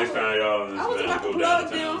out. So next time y'all in I was Savannah, about to go plug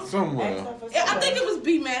downtown. them. Somewhere. Yeah, I think it was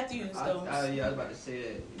B. Matthews though. Yeah, I was about to say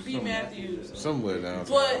that. B. Matthews. Somewhere downtown.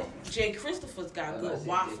 But Jay Christopher's got I was good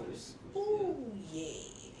about to say waffles. Jay Ooh,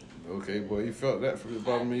 yeah. Okay, boy, you felt that from the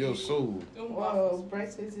bottom of your soul. Them Whoa, waffles.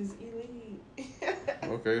 breakfast is elite.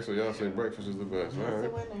 Okay, so y'all say breakfast is the best. All That's the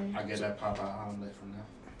right. winner. I get that Popeye omelet from there.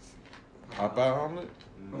 Popeye omelet?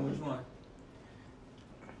 From which one?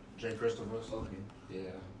 Jay Christopher's. Okay. Yeah.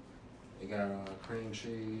 They got cream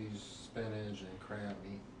cheese, spinach, and crab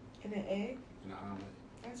meat And an egg? in the omelet.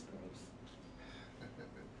 That's gross.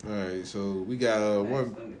 All right, so we got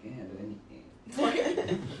one. Stomach can handle anything.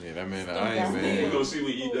 Yeah, that man, I ain't We're man. gonna see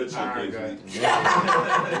we eat that Alright, chicken.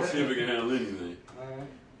 guys. See if we can handle anything.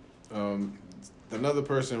 Another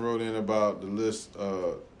person wrote in about the list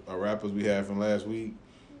of rappers we had from last week.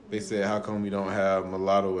 They said, how come we don't have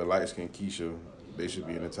Mulatto and Light Skin Keisha? They should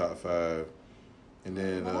be in the top 5. And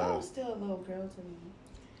then, Mulatto's still a little girl to me.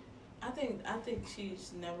 I think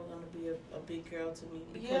she's never gonna be a big girl to me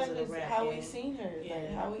because Yeah, of the rap how game. we seen her, like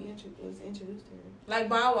Yeah. how we was introduced to her. Like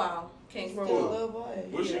Bow Wow, can't She's grow still a up. little boy.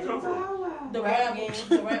 Where'd she come from? The Rap rap game. game,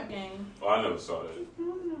 the rap game. Oh, I never saw that.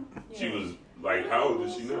 She Yeah. was like, how old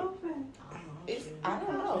is she now? I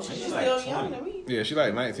don't know. She's She's still like young 20. to me. yeah, she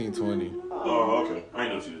like 19, 20. Oh, okay. I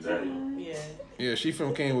didn't know she was that young. Yeah. Yeah, she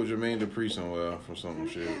from came with Jermaine Dupri somewhere from some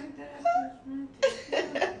shit.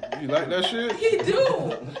 You like that shit? He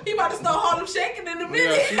do. He about to start Harlem shaking in a Yeah,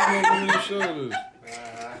 minute. she moving his shoulders.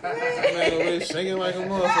 That man over there singing like a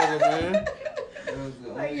motherfucker, man. That was the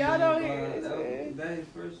Like, only y'all thing don't about- hear it, that was- man. Is that his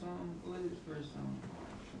first song? What is his first song?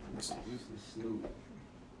 This is Snoop.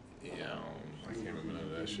 Yeah, I can't remember none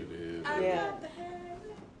of that shit is. I Yeah. got the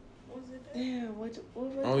habit. Was it that? Damn, what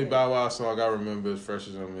was Only it? Bow Wow song I remember is Fresh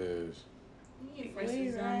as I'm Is. You fresh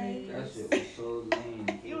as Right. I That is. shit was so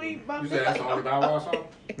lame. You eat You buffalo. said that's the only Bow Wow song?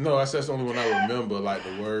 No, that's the only one I remember, like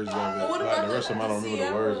the words of it. What Like about the rest of them, I don't remember the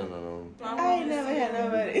Sierra? words in them. I ain't never had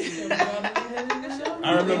nobody.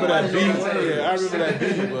 I remember that beat. Yeah, I remember that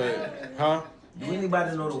beat, but huh? Do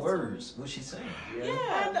anybody know the words? What she saying? Yeah, he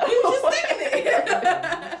was just singing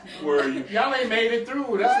it. Where you? Y'all ain't made it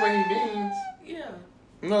through. That's what he means. Yeah.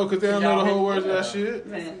 No, cause they don't know the whole words of that shit.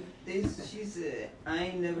 Man, she said, I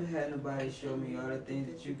ain't never had nobody show me all the things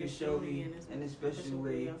that you can show me in a special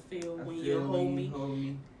way. I feel I when feel you hold when me. you hold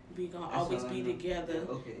me. We gonna That's always all I be know. together.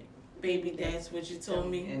 Okay. Baby, that's what you told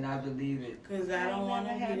me. And I believe it. Cause I don't wanna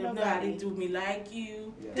never had be nobody. nobody do me like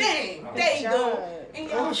you. Yeah. Dang, Oh. there you go. God. And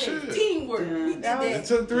Oh, y'all shit. said teamwork. We did That was- It that.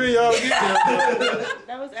 took 3 of y'all to get there.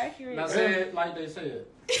 That was accurate. Now say it like they said.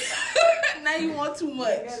 Now you want too much.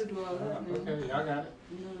 I gotta do all that, man. Okay, y'all got it.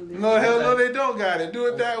 No, hell no, they don't got it. Do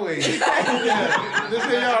it that way. Yeah. This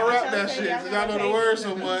is y'all rap that shit. Cause y'all know the words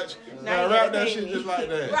so much. Now rap that shit just like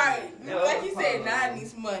that. Right. Like you said, now I need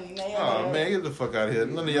some money. Now Oh man, get the fuck out of here.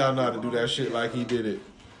 None of y'all know how to do that shit like he did it.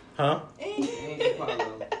 Huh?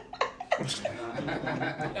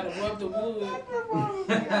 Gotta rub the wood.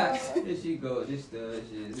 There she go. This shit.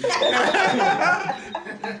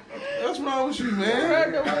 What's wrong with you,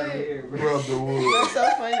 man? Rub the wood. That's so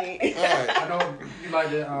funny. Alright. I know you like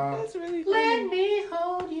that. That's really funny. Let me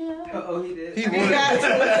hold you. Oh, he did. He wanted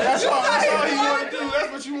that's all he wanted to do.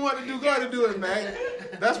 That's what you want to do. Go ahead and do it, man.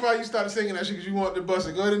 That's why you started singing that shit, because you wanted to bust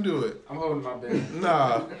it. Go ahead and do it. I'm holding my baby.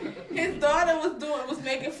 Nah. His daughter was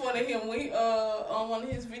making fun of him when he, on one of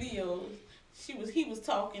his videos. He was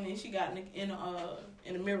talking and she got in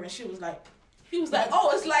the mirror and he was like,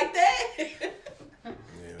 oh, it's like that. Yeah,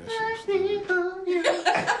 that shit was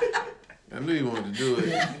I knew you wanted to do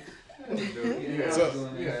it.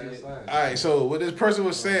 All right, so what this person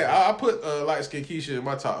was saying, I put light skin Keisha in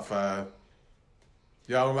my top 5.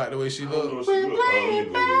 Y'all don't like the way she look? I don't know what she look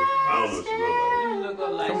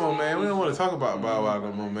like. Come on, man. We don't want to talk about Bow Wow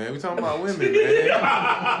no more, man. We talking about women, man.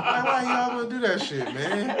 Like, why y'all gonna do that shit,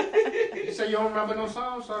 man? You say you don't remember no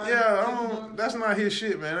songs? Yeah, that's not his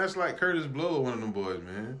shit, man. That's like Curtis Blow or one of them boys,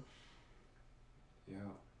 man.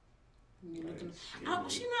 Oh,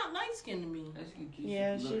 she not light skinned to me.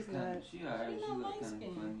 Yeah, she's not. She alright. She look kind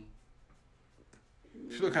of funny.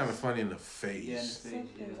 She look kind of funny in the face. Yeah, in the face.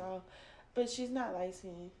 Yeah. All, but she's not light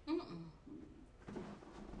skinned. I don't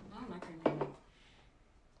like her name.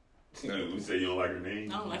 We say you don't like her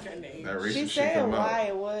name? I don't like her name. That racist She shit said come why out.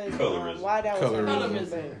 it was. Colorism. Why that was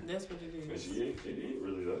Colorism. That's what it is. She ain't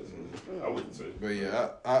really like I wouldn't say. But yeah,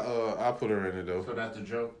 I put her in it though. So that's the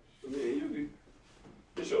joke. I mean,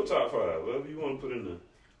 it's your top 5. Whatever you want to put in there.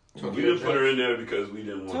 Tokyo We didn't Jet. put her in there because we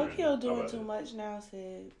didn't want Tokyo her. doing too much now,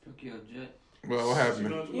 said. Tokyo Jet. Well, what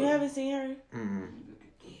happened? You haven't seen her? Mm-hmm.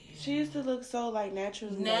 She used to look so like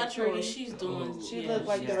natural. Natural, and she's doing. She look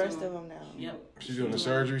like the rest of them now. Yep. She's doing the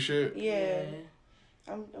surgery shit? Yeah.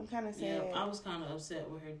 I'm kind of sad. Yeah, I was kind of upset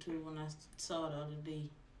with her too when I saw it the other day.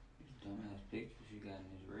 Dumbass pictures you got in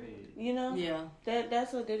this red. You know? Yeah.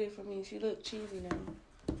 That's what did it for me. She looked cheesy now.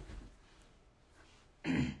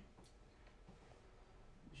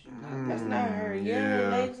 That's not her. Yeah, her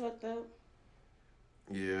legs fucked up.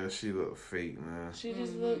 Yeah, she looked fake, man. She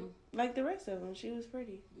just looked like the rest of them. She was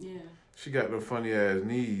pretty. Yeah. She got them funny ass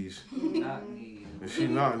knees. Knock knees. And she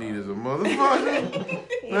knock knees as a motherfucker.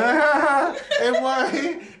 Hey,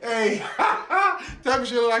 boy, hey, that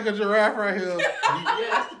shit look like a giraffe right here. Yeah,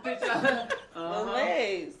 that's the picture. The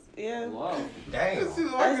legs. Yeah. Wow. Damn. This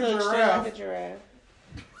is That's like a like giraffe. a giraffe.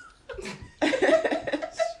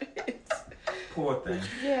 Poor thing.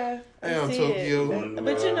 Yeah. Damn, I see Tokyo. it.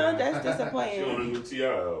 But you know, that's She on a disappointing. new T.I.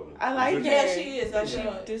 album. I like her. Yeah, she is. But She she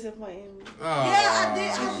disappointing me. Oh. Yeah, I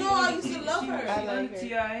did. I know. I used to love her. I like her.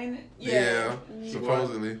 T.I. ain't it? Yeah,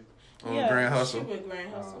 supposedly. On Grand Hustle. She with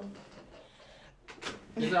Grand Hustle.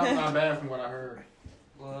 This album's not bad from what I heard.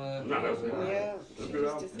 What? No, that's good. Yeah. That's good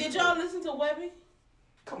album. Did y'all listen to Webby?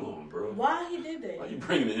 Come on, bro. Why he did Why that? you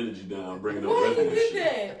bringing the energy down, bringing up Why he Webby and did shit?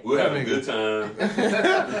 that? We'll have a good time.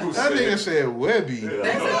 That nigga said Webby.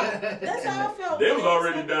 That's how I felt. They was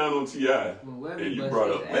already down on T.I. When Webby And you busted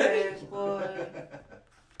brought up his Webby. ass, boy.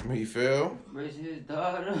 He fell. Raising his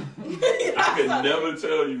daughter. I could never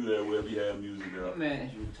tell you that Webby had music That out. man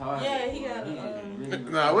is retarded. Yeah, he got.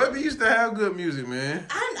 Nah, Webby used to have good music, man.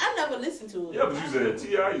 I never listened to it. Yeah, but you said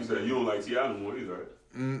T.I. You said you don't like T.I. no more either, right?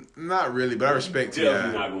 Not really, but I respect T.I. You're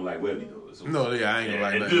T.I. not going to like Webby, though. So No, yeah, I ain't gonna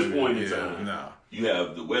like at nothing this with point it. in Yeah, time, nah. you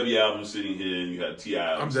have the Webby album sitting here and you have T.I.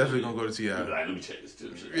 album I'm definitely sitting gonna go to here. T.I. You be like, let me check this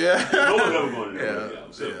tip. Yeah. No one's ever going to that Yeah, Webby album.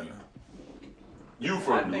 except yeah. You I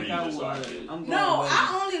from the think I region, so I would. get it. I'm going No, Webby. I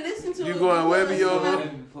only listen to You it going because Webby over?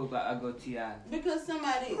 somebody- Before I go T.I. Because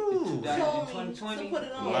somebody Ooh. told me 2020? to put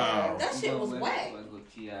it on. Wow. That shit was whack. I go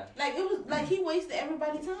T.I. Like it was like he wasted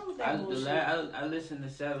everybody's time with that bullshit. I listened to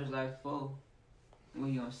Savage Life 4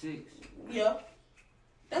 when he on 6. Yeah.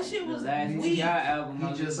 That shit The was last weak. T.I. album. I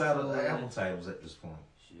He just listened out of to, the album titles at this point.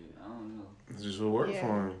 Shit, I don't know. It just will work Yeah.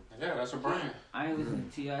 for him. Yeah, that's a brand. I ain't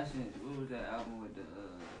listened to T.I. since, what was that album with the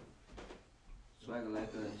Swagger Like Us?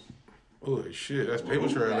 Oh shit, that's Paper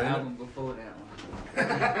Trail, The ain't album before that one.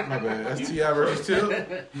 it? My bad. That's T.I. versus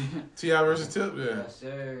Tip. T.I. versus Tip, yeah. Yes,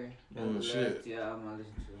 sir. That Oh, was the shit. last T.I. album I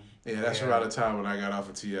listened to. Yeah, that's around the time when I got off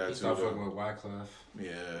of T.I. He too. started though. fucking with Wyclef.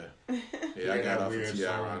 Yeah. Yeah, I Yeah, got that off of weird T.I.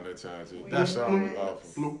 song. around that time too. That song was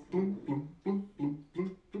awful.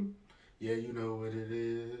 Yeah, you know what it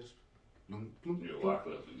is. Yeah,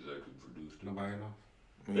 Wyclef exactly produced it. Nobody know.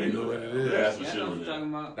 They know what that. it They is. asked for Yeah, I shit know on what you're that. talking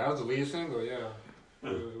about. That was the lead single, yeah.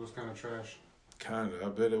 It was kind of trash. Kinda, I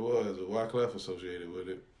bet it was. A Wyclef associated with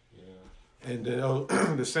it. Yeah. And then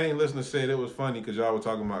the same listener said it was funny because y'all were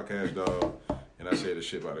talking about Cash Dog, and I said the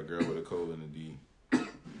shit about a girl with a cold and a D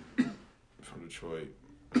from Detroit.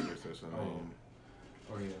 I guess that's her name.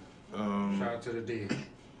 Oh yeah. Shout out to the D.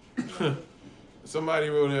 Somebody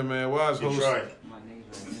wrote in, man. Why is host? Detroit.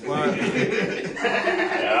 Why? Yeah,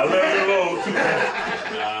 I left it alone too.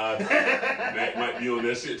 Nah, Mac might be on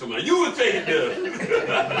that shit to me. You would take it there.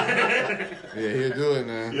 Yeah, he'll do it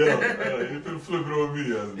now. Yeah, he finna flip it on me.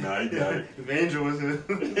 I was like, nah, you got it. If Angel was here.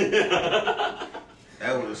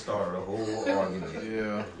 That would have started a whole argument.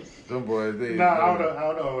 Yeah, them boys. They. Nah, I would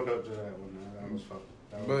have owned up to that one. Man. That was fucking.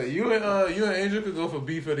 But you and Angel could go for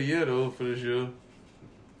beef of the year though for this year.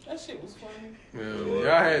 That shit was funny. Yeah,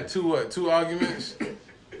 y'all had two arguments.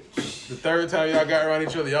 The third time y'all got around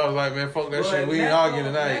each other, y'all was like, man, fuck that shit. We ain't arguing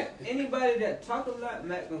tonight. Anybody that talk a lot,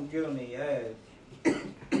 Mac gonna get on their ass.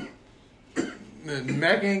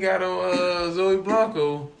 Mac ain't got on Zoe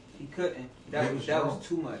Blanco. He couldn't. That was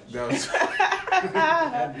too much. That was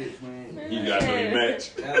that bitch, man. You got no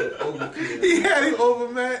match. That was overkill. He had him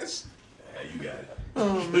overmatched. Yeah, you got it.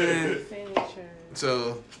 Oh man.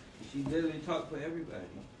 So she literally talked for everybody.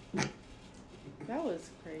 That was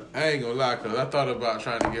crazy. I ain't gonna lie, cause I thought about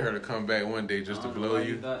trying to get her to come back one day just to blow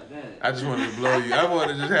you. I just wanted to blow you. I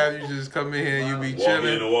wanted to just have you just come in here and you be walk chilling.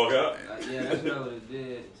 Walk in and walk out. Yeah, that's what I would have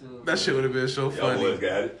did too. That shit would have been so funny. Y'all boys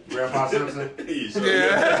got it. Grandpa Simpson.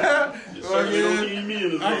 Yeah.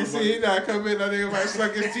 I can see he not come in. That nigga might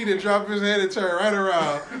suck his teeth and drop his head and turn right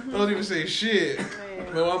around. Don't even say shit.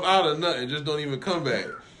 No, I'm out of nothing. Just don't even come back.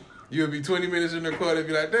 You'll be 20 minutes in the court and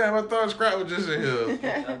be like, damn, I thought Scrap was just in here.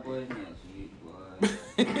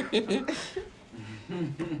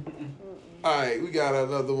 Alright, we got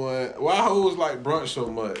another one. Why hoes like brunch so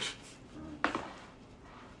much?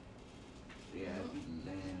 Yeah, I be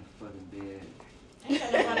laying in the fucking bed. Ain't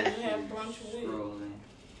got nobody to have brunch with. Scrolling.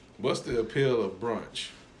 What's the appeal of brunch?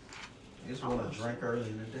 Just want to drink early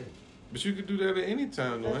in the day. But you could do that at any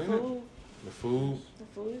time, though, ain't it? The food. The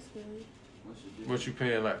food is good. What you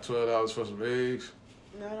paying, like $12 for some eggs?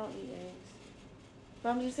 No, I don't eat eggs. But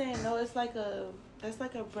I'm just saying, no, it's like that's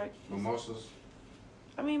like a breakfast. Mimosas.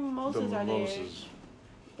 I mean, mimosas are there. Mimosas.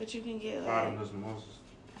 But you can get like... Bottomless mimosas.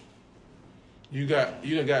 You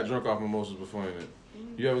done got drunk off mimosas before, ain't it?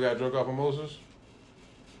 You ever got drunk off mimosas?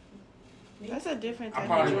 That's a different type I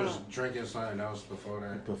probably of was drunk. drinking something else before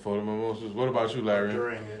that. Before the mimosas? What about you, Larry?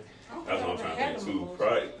 During it. That's what I'm trying to think too.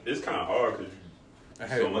 Probably, it's kind of hard because I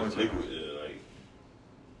had so it one much time. liquid. Yeah, like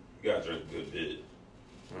you gotta drink a good bit.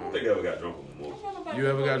 I don't think I ever got drunk on mimosas. You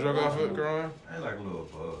ever got drunk off it, Karan? I like a little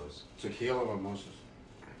buzz. Tequila mimosas.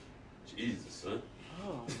 Jesus, son.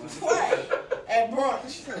 Oh, What? At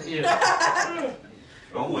brunch. Yeah.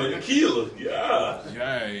 I'm with tequila. Yeah.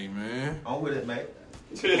 Yay, man. I'm with it, mate.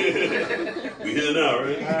 We here now,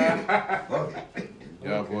 right? Fuck it.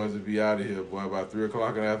 Y'all boys will be out of here, boy, about 3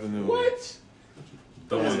 o'clock in the afternoon. What?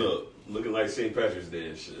 Throwing up, looking like St. Patrick's Day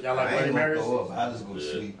and shit. Y'all like I Bloody ain't gonna Marys? throw up. I just go to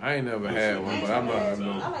sleep. I ain't never had one, but I'm not. I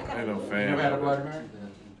ain't no You fan. never had a Bloody Mary?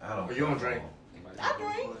 I don't. Or you don't drink? I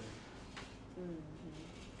drink.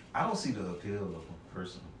 I don't see the appeal of them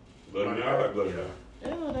personally. Bloody Mary, I like Bloody Mary.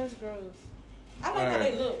 Ew, that's gross. I like how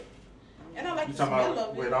they look. And I like You the talking smell about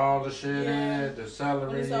of with it. all the shit in Yeah. it, the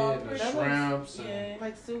celery, It's all and the pretty. shrimps, and Yeah.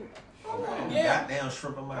 Like soup. Yeah. Goddamn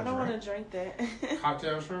shrimp in my I don't want drink. to drink that.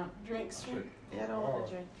 cocktail shrimp. Drink soup. Yeah, I don't want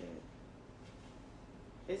to drink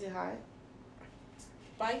that. Is it hot?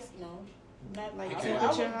 Spice? No. Not Like I temperature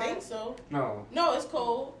wouldn't hot? think so. No. No, it's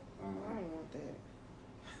cold. I don't want that.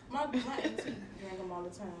 My auntie drink them all the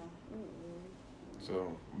time.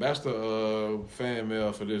 So that's the fan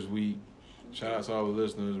mail for this week. Shout out to all the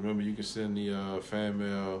listeners. Remember, you can send the fan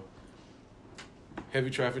mail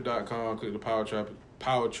heavytraffic.com. Click the Power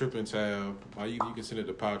Tripping tab. You can send it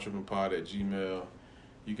to powertrippingpod@gmail.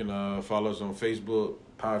 You can follow us on Facebook,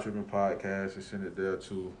 Power Tripping Podcast, and send it there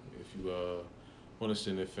too. If you want to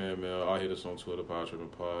send it fan mail, or hit us on Twitter, Power Tripping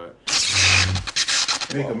Pod.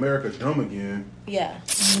 Make America dumb again. Yeah.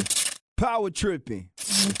 Power Tripping.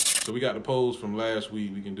 So we got the polls from last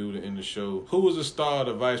week. We can do to end the show. Who was the star of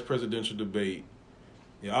the vice presidential debate?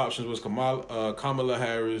 The options was Kamala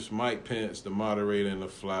Harris, Mike Pence, the moderator, and The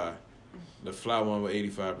Fly. The Fly won with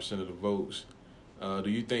 85% of the votes. Do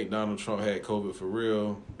you think Donald Trump had COVID for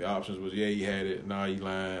real? The options was, yeah, he had it. Nah, he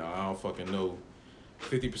lying. I don't fucking know.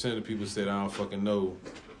 50% of the people said, I don't fucking know.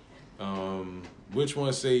 Which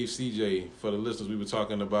one saved CJ? For the listeners, we were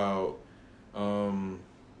talking about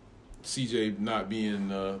CJ not being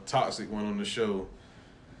the toxic one on the show.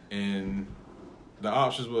 And the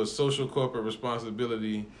options was social corporate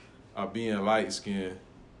responsibility or being light-skinned.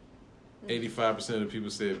 85% of the people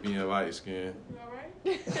said being light-skinned. You all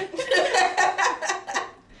right?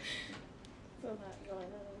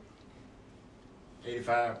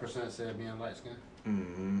 85% said being light skinned.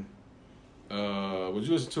 Mm-hmm. Would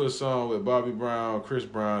you listen to a song with Bobby Brown, Chris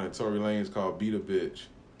Brown, and Tory Lanez called "Beat a Bitch"?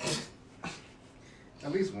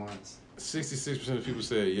 At least once. 66% of people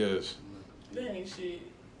said yes. That ain't shit.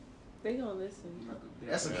 They gonna listen.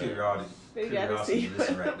 That's a curiosity. They gotta see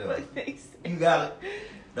listen right there. what they say. You got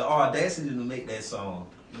the audacity to make that song.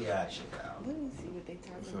 Yeah, check it out. Let me see what they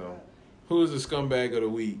talking about. Who is the scumbag of the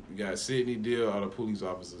week? We got Sydney Deal or the police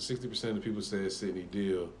officer. 60% of the people said Sydney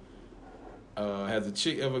Deal. Has a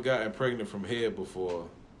chick ever gotten pregnant from head before?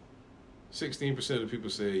 16% of the people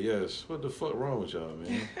said yes. What the fuck wrong with y'all,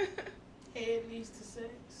 man? Head leads to sex.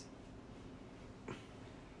 I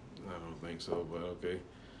don't think so, but okay.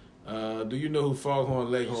 Do you know who Foghorn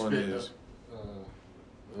Leghorn is?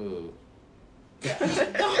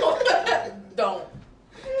 Don't.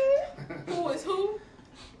 Who is who?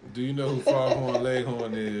 Do you know who Foghorn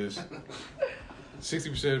Leghorn is?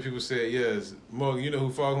 60% of people said yes. Morgan, you know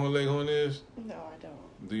who Foghorn Leghorn is? No, I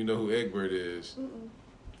don't. Do you know who Egbert is?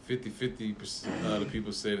 50% of the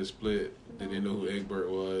people said it split. They didn't know who Egbert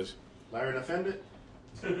was. Larry offended?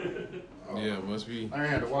 Yeah, must be. Larry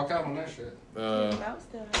had to walk out on that shit.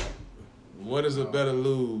 What is a better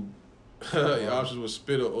lube? Your options were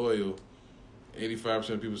spit or oil. 85%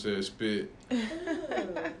 of people said spit.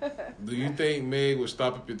 Do you think Meg would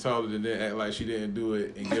stop up your toilet and then act like she didn't do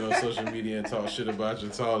it and get on social media and talk shit about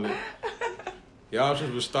your toilet? Your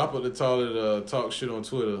options were stop at the toilet, talk shit on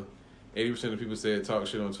Twitter. 80% of people said talk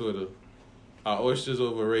shit on Twitter. Are oysters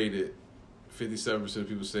overrated? 57% of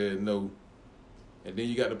people said no. And then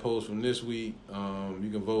you got the post from this week. You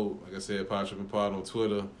can vote, like I said, Pod Trippin' Pod on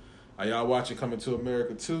Twitter. Are y'all watching Coming to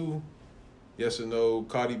America 2? Yes or no?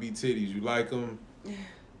 Cardi B titties, you like them?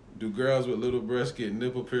 Do girls with little breasts get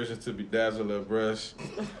nipple piercings to bedazzle their breasts?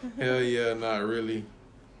 Hell yeah, not really.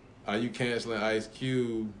 Are you canceling Ice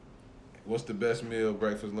Cube? What's the best meal,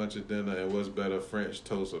 breakfast, lunch, or dinner? And what's better, French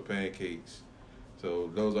toast or pancakes?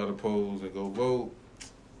 So those are the polls, and go vote.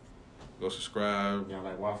 Go subscribe. Y'all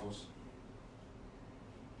like waffles?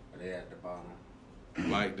 Or they at the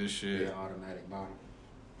bottom? Like this shit. Yeah, automatic bottom.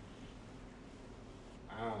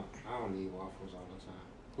 I don't need waffles all the time.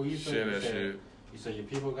 Who you Share that say, shit. You say your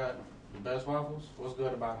people got the best waffles? What's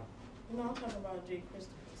good about them? No, I'm talking about J.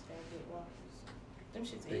 Christopher's got good waffles. Them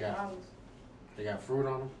shit's They $8. got- They got fruit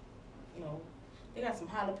on them? No. They got some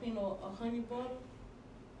jalapeno honey butter.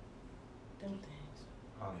 Them things.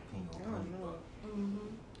 Jalapeno honey butter. Mm-hmm.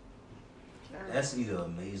 That's either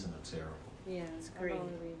amazing or terrible. Yeah, It's great.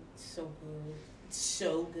 So good.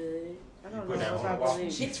 So good. I don't put know that if on I the waffle?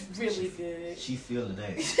 believe. It's really good. She feeling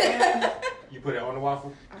that. You put it on the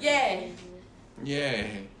waffle? Yeah. Yeah.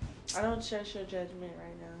 I don't trust your judgment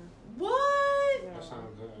right now. What? No. That sounds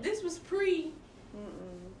good. This was pre.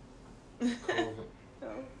 COVID.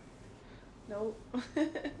 No. Nope.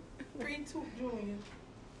 Pre-Toop Junior.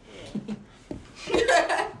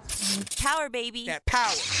 Power, baby. That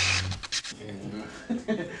power.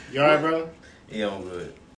 You alright, brother? Yeah, I'm good.